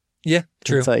 Yeah,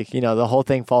 true. It's like, the whole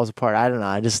thing falls apart. I don't know.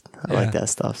 I like Yeah. that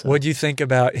stuff. So. What do you think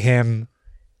about him,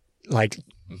 like,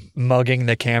 mugging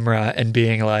the camera and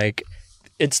being like,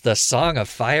 "It's the Song of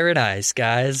Fire and Ice,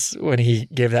 guys," when he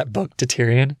gave that book to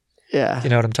Tyrion? Yeah. You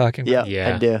know what I'm talking about?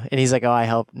 Yeah, I do. And he's like, "Oh, I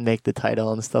helped make the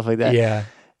title and stuff like that." Yeah.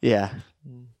 Yeah.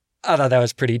 I thought that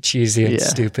was pretty cheesy and Yeah.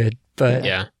 stupid, but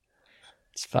Yeah.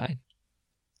 it's fine.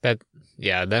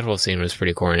 That whole scene was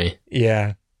pretty corny.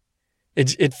 Yeah.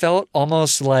 It felt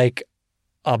almost like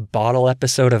a bottle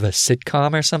episode of a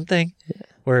sitcom or something,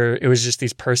 where it was just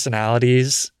these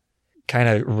personalities kind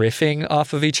of riffing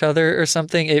off of each other or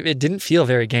something. It didn't feel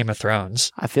very Game of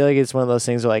Thrones. I feel like it's one of those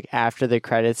things where, like, after the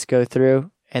credits go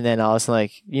through, and then all of a sudden,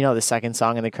 like, the second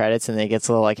song in the credits, and it gets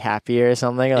a little, like, happier or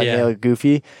something, like, Yeah. they look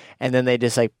goofy, and then they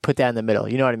just, like, put that in the middle.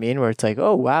 You know what I mean? Where it's like,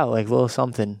 oh, wow, like, little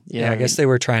something. You know Yeah, I what guess they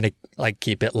were trying to like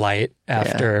keep it light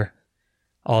after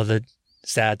all the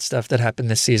sad stuff that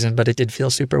happened this season, but it did feel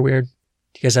super weird.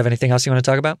 Do you guys have anything else you want to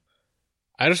talk about?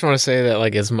 I just want to say that,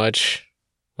 like, as much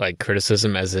like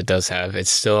criticism as it does have, it's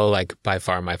still like by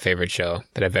far my favorite show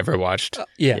that I've ever watched.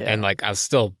 Yeah. And like I'm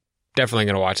still definitely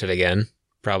gonna watch it again,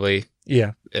 probably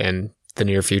Yeah. in the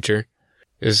near future.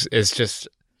 It's just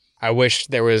I wish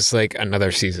there was like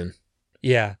another season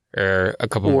Yeah. or a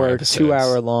couple more Or episodes.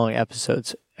 2-hour-long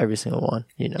episodes, every single one,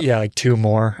 Yeah, like 2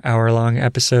 more hour-long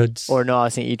episodes. Or no, I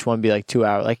was thinking each one be like 2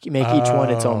 hours. Like, make each one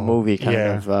its own movie kind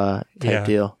of type Yeah.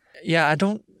 deal. Yeah,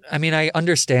 I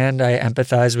understand, I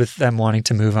empathize with them wanting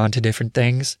to move on to different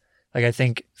things. Like, I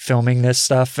think filming this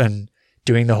stuff and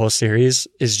doing the whole series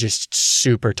is just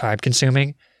super time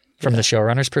consuming from the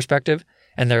showrunner's perspective.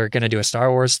 And they're going to do a Star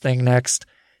Wars thing next.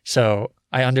 So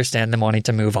I understand them wanting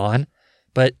to move on.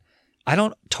 But I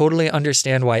don't totally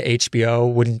understand why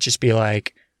HBO wouldn't just be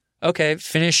like, okay,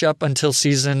 finish up until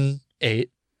season 8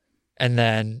 and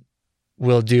then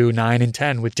we'll do 9 and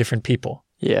 10 with different people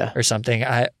Yeah. or something.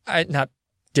 I not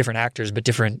different actors, but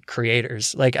different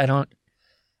creators. Like, I don't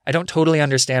totally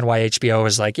understand why HBO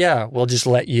is like, yeah, we'll just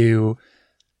let you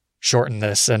shorten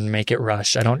this and make it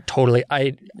rush.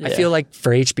 I feel like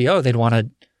for HBO, they'd want to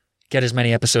get as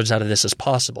many episodes out of this as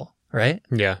possible, right?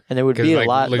 Yeah. And there would 'Cause, be like, a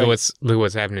lot. look like, at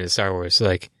what's happening to Star Wars.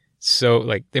 Like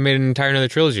they made an entire another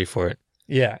trilogy for it.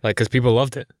 Yeah. Like because people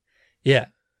loved it. Yeah.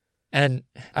 And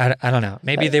I don't know.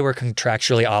 Maybe they were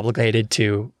contractually obligated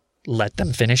to let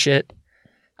them finish it.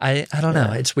 I don't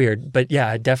know. It's weird. But yeah,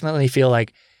 I definitely feel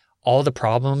like all the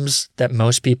problems that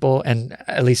most people, and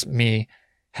at least me,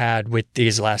 had with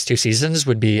these last 2 seasons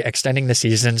would be extending the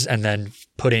seasons and then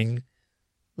putting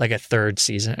like a third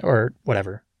season or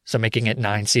whatever. So making it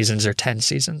 9 seasons or 10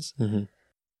 seasons. Mhm.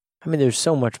 I mean, there's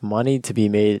so much money to be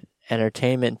made,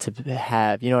 entertainment to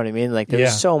have. You know what I mean? Like, there's Yeah.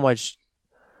 so much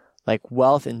like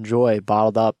wealth and joy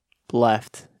bottled up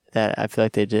left that I feel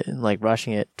like they did like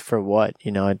rushing it for what?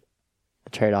 The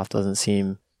trade-off doesn't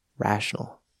seem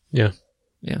rational.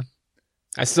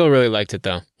 I still really liked it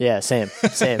though. Yeah, same.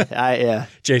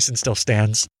 Jason still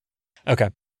stands. Okay.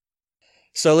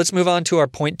 So let's move on to our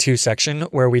point 2 section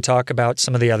where we talk about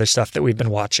some of the other stuff that we've been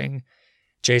watching.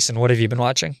 Jason, what have you been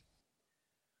watching?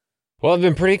 Well, I've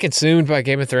been pretty consumed by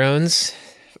Game of Thrones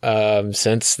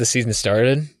since the season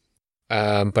started.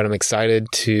 But I'm excited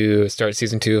to start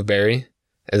season 2 of Barry,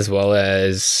 as well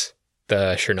as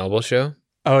the Chernobyl show.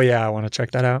 Oh yeah, I want to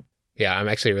check that out. Yeah, I'm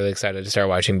actually really excited to start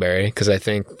watching Barry because I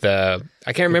think I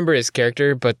can't remember his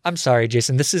character, but I'm sorry,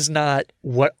 Jason. This is not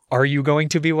what are you going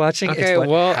to be watching? okay. It's what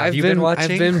Well, have I've you been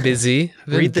watching? I've been busy.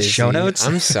 Read the show notes.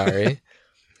 I'm sorry.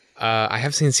 I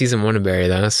have seen season 1 of Barry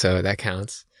though, so that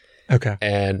counts. Okay.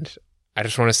 And I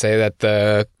just want to say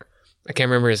that I can't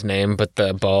remember his name, but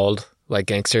the bald like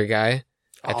gangster guy.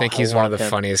 I think he's one of the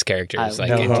funniest characters I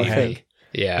like in love TV. him.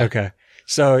 Yeah. Okay.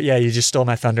 So yeah, you just stole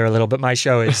my thunder a little, but my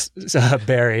show is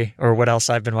Barry, or what else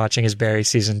I've been watching is Barry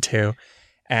season 2.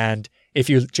 And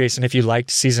Jason, if you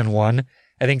liked season 1,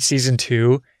 I think season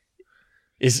 2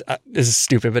 is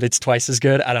stupid, but it's twice as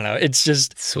good. I don't know. It's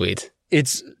just Sweet.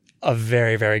 it's a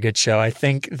very, very good show. I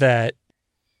think that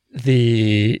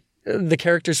the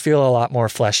characters feel a lot more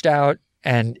fleshed out,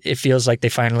 and it feels like they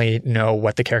finally know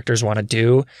what the characters want to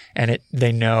do, and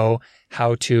they know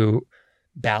how to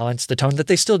balance the tone that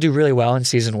they still do really well in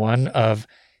season 1 of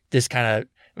this kind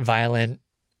of violent,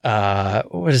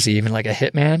 what is he, even like a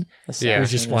hitman Yeah. who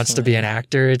just wants to be an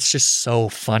actor. It's just so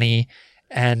funny.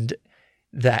 And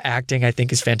the acting, I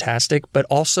think, is fantastic, but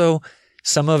also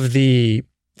some of the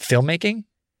filmmaking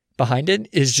behind it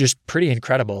is just pretty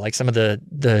incredible. Like some of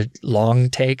the long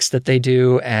takes that they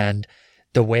do and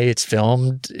the way it's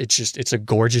filmed, it's a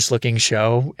gorgeous looking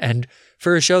show. And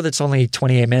for a show that's only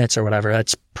 28 minutes or whatever,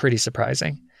 that's pretty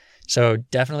surprising. So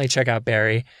definitely check out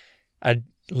Barry.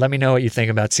 let me know what you think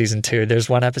about season 2. There's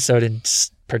one episode in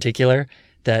particular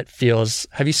that feels...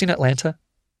 Have you seen Atlanta?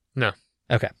 No.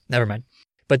 Okay, never mind.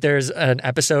 But there's an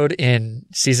episode in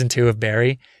season 2 of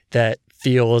Barry that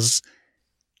feels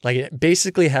like it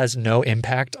basically has no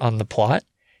impact on the plot.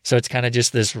 So it's kind of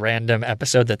just this random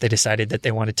episode that they decided that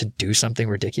they wanted to do something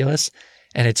ridiculous.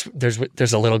 And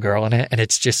there's a little girl in it, and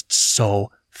it's just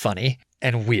so funny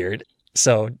and weird.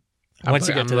 So once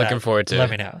you get to that, I'm looking forward to let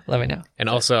it. me know. And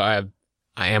also, I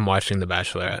am watching The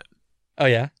Bachelorette. Oh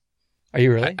yeah, are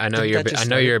you really? I know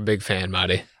you're a big fan,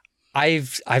 Marty.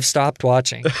 I've stopped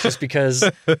watching just because.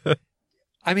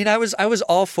 I mean, I was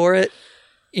all for it,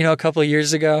 a couple of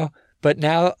years ago, but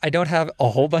now I don't have a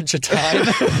whole bunch of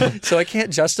time, so I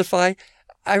can't justify.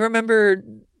 I remember,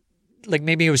 like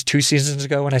maybe it was 2 seasons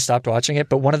ago when I stopped watching it,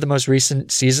 but one of the most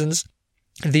recent seasons,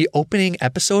 the opening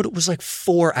episode was like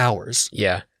 4 hours.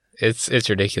 Yeah, it's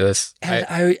ridiculous. And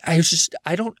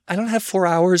I don't have 4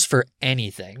 hours for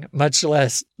anything, much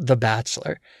less The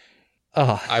Bachelor.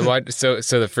 Oh, I watched so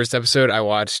the first episode I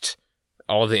watched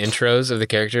all the intros of the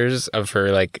characters of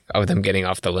them getting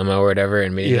off the limo or whatever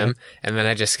and meeting them, and then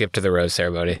I just skipped to the rose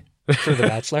ceremony for The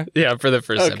Bachelor. Yeah, for the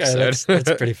first episode.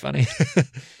 That's pretty funny.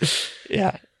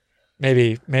 Yeah,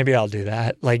 maybe I'll do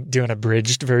that, like do an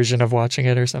abridged version of watching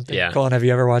it or something. Yeah. Colin, have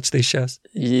you ever watched these shows?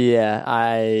 Yeah,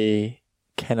 I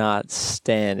cannot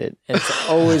stand it. It's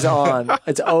always on.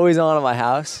 It's always on in my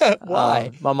house.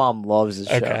 Why? My mom loves this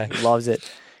show. Okay. Loves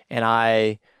it. And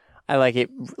I like it.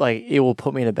 Like it will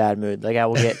put me in a bad mood. Like I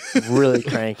will get really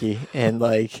cranky and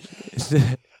like.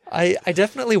 I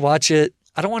definitely watch it.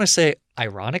 I don't want to say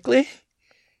ironically,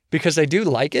 because I do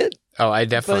like it. Oh, I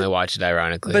definitely watch it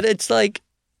ironically. But it's like,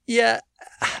 yeah,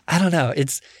 I don't know.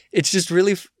 It's just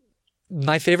really.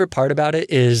 My favorite part about it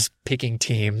is picking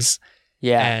teams.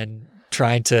 Yeah. And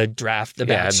trying to draft the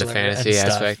Bachelor. The fantasy and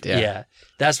stuff. aspect. Yeah,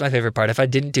 that's my favorite part. If I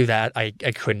didn't do that, I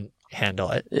couldn't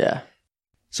handle it. Yeah.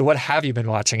 So what have you been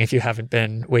watching if you haven't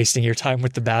been wasting your time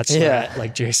with The Bachelor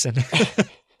like Jason?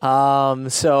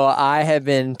 So I have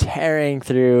been tearing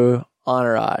through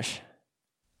Entourage.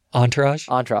 Entourage?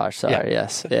 Entourage, sorry,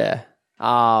 yes. Yeah.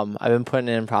 I've been putting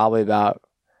in probably about,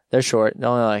 they're short. They're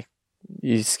only like,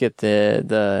 you skip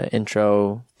the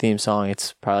intro theme song,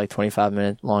 it's probably like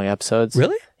 25-minute long episodes.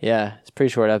 Really? Yeah, it's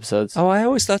pretty short episodes. Oh, I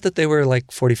always thought that they were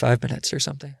like 45 minutes or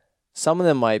something. Some of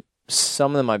them might be.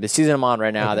 The season I'm on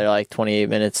right now, they're like 28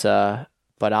 minutes, but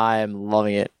I am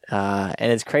loving it.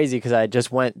 And it's crazy because I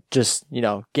just went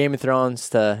Game of Thrones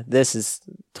to this is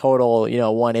total,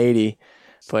 180.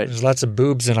 But there's lots of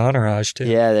boobs in Entourage too.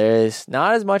 Yeah, there is.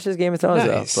 Not as much as Game of Thrones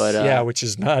though. But yeah, which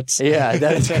is nuts. Yeah,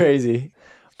 that is crazy.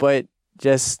 But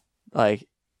just like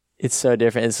it's so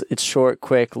different. It's short,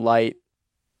 quick, light.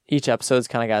 Each episode's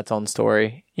kind of got its own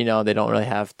story. They don't really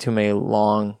have too many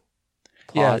long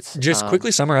plots. Yeah, just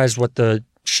quickly summarize what the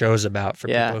show's about for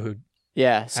people who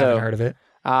haven't heard of it.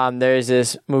 There's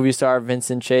this movie star,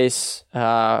 Vincent Chase,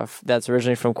 that's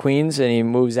originally from Queens, and he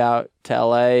moves out to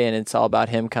LA, and it's all about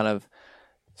him kind of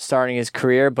starting his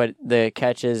career. But the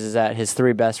catch is that his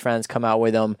 3 best friends come out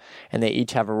with him, and they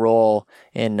each have a role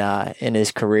in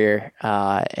his career.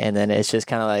 And then it's just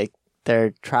kind of like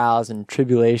their trials and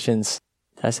tribulations.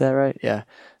 Did I say that right? Yeah.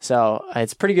 So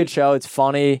it's a pretty good show. It's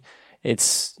funny.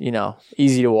 It's,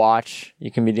 easy to watch.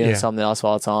 You can be doing something else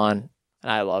while it's on.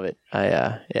 And I love it.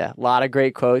 A lot of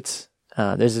great quotes.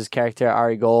 There's this character,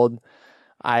 Ari Gold.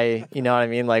 You know what I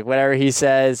mean? Like whatever he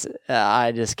says,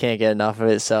 I just can't get enough of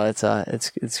it. So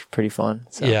it's pretty fun.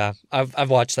 So. Yeah.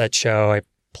 I've watched that show. I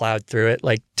plowed through it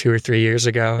like 2 or 3 years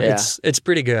ago. Yeah. It's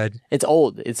pretty good. It's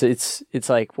old. It's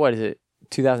like, what is it?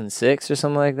 2006 or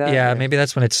something like that? Yeah, maybe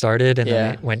that's when it started, and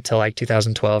then it went to like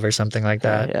 2012 or something like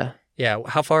that. Yeah. Yeah.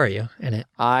 How far are you in it?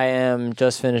 I am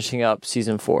just finishing up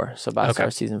season 4, so about to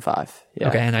start season 5. Yeah.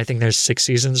 Okay, and I think there's 6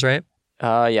 seasons, right?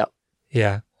 Yep.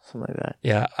 Yeah. Something like that.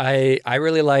 Yeah. I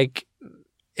really like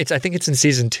I think it's in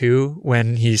season 2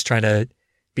 when he's trying to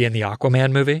be in the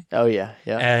Aquaman movie. Oh yeah.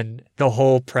 Yeah. And the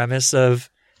whole premise of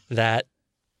that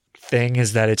thing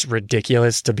is that it's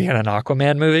ridiculous to be in an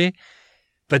Aquaman movie.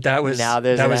 But there's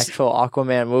an actual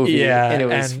Aquaman movie. Yeah. And it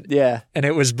was and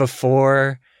it was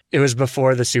before the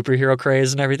superhero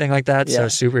craze and everything like that. Yeah.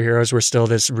 So superheroes were still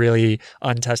this really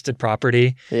untested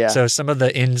property. Yeah. So some of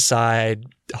the inside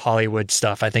Hollywood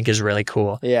stuff I think is really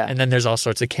cool. Yeah. And then there's all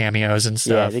sorts of cameos and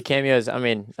stuff. Yeah, the cameos, I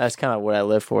mean, that's kind of what I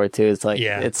live for too. It's like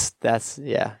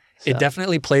So. It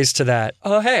definitely plays to that,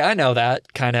 oh hey, I know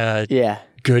that kind of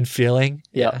good feeling.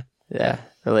 Yeah.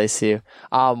 Relates to you.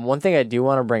 One thing I do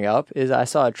want to bring up is I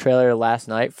saw a trailer last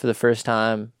night for the first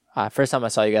time. First time I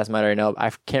saw, you guys might already know. I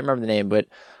can't remember the name, but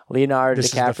Leonardo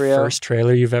DiCaprio. This is the first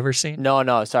trailer you've ever seen?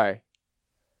 No, sorry.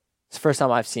 It's the first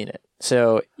time I've seen it.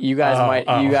 So you guys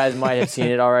might have seen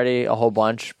it already a whole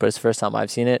bunch, but it's the first time I've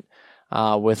seen it.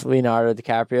 With Leonardo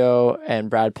DiCaprio and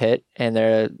Brad Pitt, and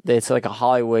it's like a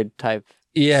Hollywood type.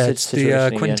 Yeah, it's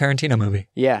the Quentin Tarantino movie.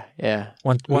 Yeah.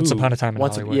 Once Upon a Time in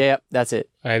Hollywood. Yeah, that's it.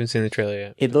 I haven't seen the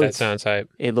trailer yet. That sounds hype.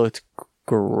 It looked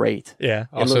great. Yeah.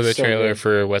 Also, the trailer so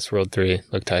for Westworld 3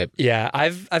 looked hype. Yeah,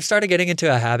 I've started getting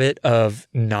into a habit of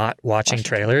not watching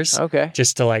trailers. Okay.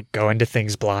 Just to like go into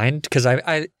things blind, because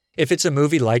I if it's a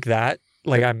movie like that,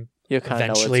 like I'm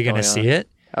eventually going to see it.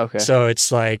 Okay. So it's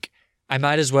like I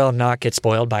might as well not get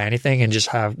spoiled by anything and just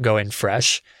go in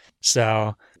fresh.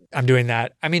 So I'm doing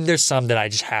that. I mean, there's some that I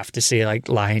just have to see, like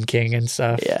Lion King and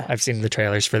stuff. Yeah. I've seen the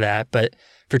trailers for that, but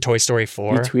for Toy Story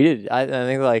 4. You tweeted. I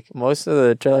think like most of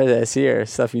the trailers that I see are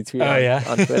stuff you tweet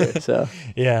on Twitter. So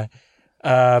yeah.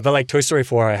 But like Toy Story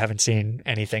 4, I haven't seen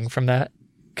anything from that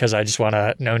because I just want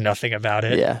to know nothing about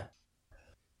it. Yeah.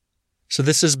 So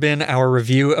this has been our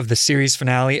review of the series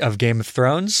finale of Game of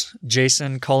Thrones.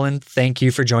 Jason, Cullen, thank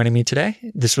you for joining me today.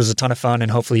 This was a ton of fun,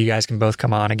 and hopefully you guys can both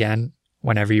come on again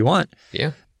whenever you want.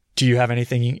 Yeah. Do you have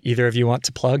anything either of you want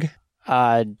to plug?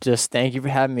 Just thank you for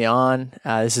having me on.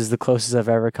 This is the closest I've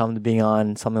ever come to being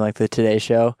on something like the Today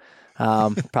Show.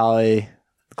 Probably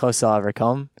the closest I'll ever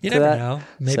come. You never know.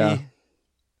 Maybe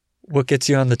what gets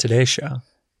you on the Today Show?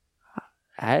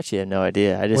 I actually have no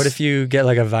idea. What if you get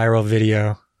like a viral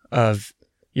video of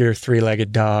your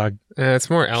three-legged dog it's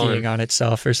more Ellen. peeing on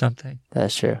itself or something?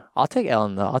 That's true. I'll take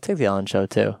Ellen though. I'll take the Ellen Show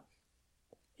too.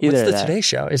 What's the Today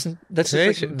Show? Isn't that's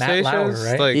just like Matt Lauer,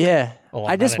 right? Like, yeah. Well,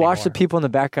 I just watch the anymore. people in the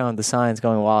background, the signs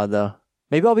going wild though.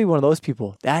 Maybe I'll be one of those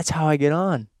people. That's how I get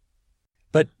on.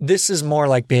 But this is more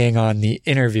like being on the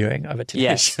interviewing of a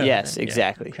Today Show. Yes, then.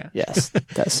 exactly. Yeah, okay. Yes,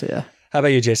 that's yeah. How about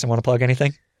you, Jason? Want to plug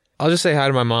anything? I'll just say hi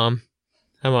to my mom.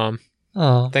 Hi, Mom.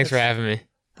 Oh, Thanks for having me.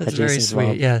 That's Hi, very Jason's sweet.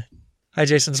 mom. Yeah. Hi,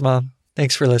 Jason's mom.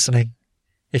 Thanks for listening.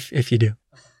 If you do.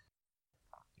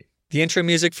 The intro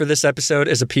music for this episode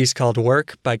is a piece called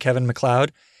Work by Kevin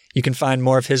MacLeod. You can find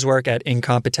more of his work at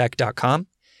incompetech.com.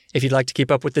 If you'd like to keep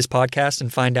up with this podcast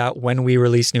and find out when we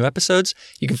release new episodes,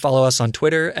 you can follow us on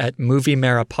Twitter at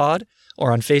MovieMaraPod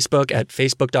or on Facebook at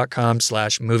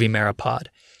facebook.com/MovieMaraPod.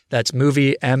 That's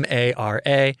movie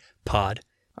MARA pod.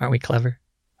 Aren't we clever?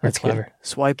 That's clever. Good.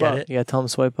 Swipe Get up. it? You gotta tell them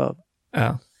swipe up.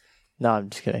 Oh. No, I'm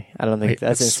just kidding. I don't think Wait,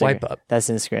 that's let's Instagram. swipe up. That's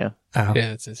Instagram. Oh.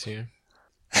 Yeah, it's this year.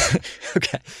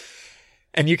 Okay.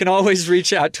 And you can always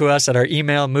reach out to us at our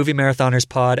email,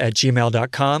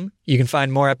 moviemarathonerspod@gmail.com. You can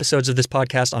find more episodes of this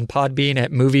podcast on Podbean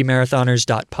at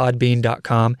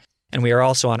moviemarathoners.podbean.com. And we are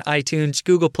also on iTunes,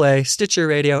 Google Play, Stitcher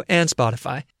Radio, and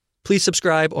Spotify. Please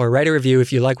subscribe or write a review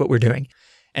if you like what we're doing.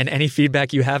 And any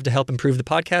feedback you have to help improve the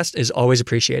podcast is always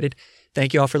appreciated.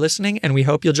 Thank you all for listening, and we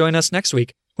hope you'll join us next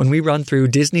week when we run through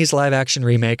Disney's live-action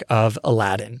remake of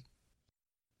Aladdin.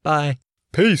 Bye.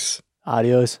 Peace.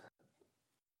 Adios.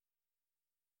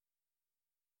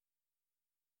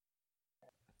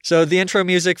 So the intro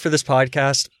music for this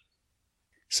podcast.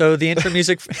 You have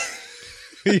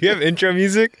intro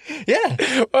music? Yeah.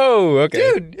 Oh,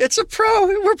 okay. Dude, it's a pro.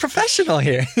 We're professional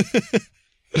here.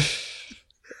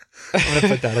 I'm going to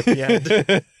put that at the end.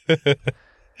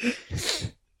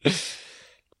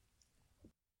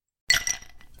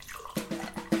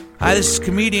 Hi, this is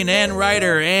comedian and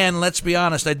writer, and let's be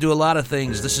honest, I do a lot of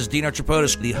things. This is Dino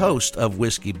Tripodis, the host of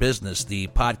Whiskey Business, the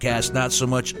podcast not so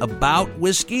much about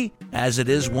whiskey as it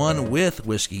is one with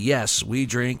whiskey. Yes, we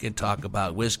drink and talk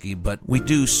about whiskey, but we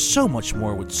do so much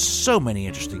more with so many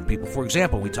interesting people. For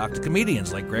example, we talk to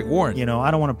comedians like Greg Warren. You know, I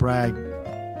don't want to brag,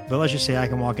 but let's just say I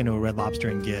can walk into a Red Lobster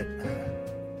and get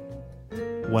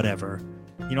whatever.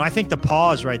 You know, I think the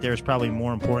pause right there is probably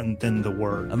more important than the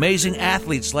word. Amazing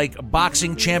athletes like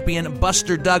boxing champion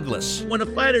Buster Douglas. When a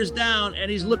fighter's down and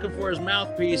he's looking for his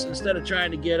mouthpiece instead of trying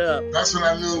to get up. That's when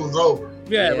I knew it was over.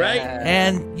 Yeah, right?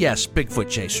 And yes, Bigfoot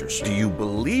chasers. Do you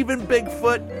believe in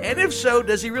Bigfoot? And if so,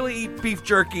 does he really eat beef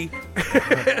jerky?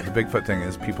 The Bigfoot thing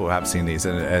is people have seen these,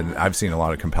 and I've seen a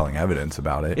lot of compelling evidence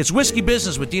about it. It's Whiskey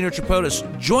Business with Dino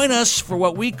Tripodis. Join us for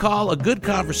what we call a good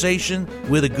conversation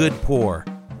with a good pour.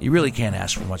 You really can't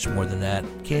ask for much more than that,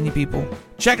 can you, people?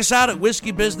 Check us out at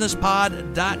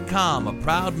whiskeybusinesspod.com, a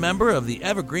proud member of the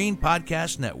Evergreen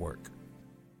Podcast Network.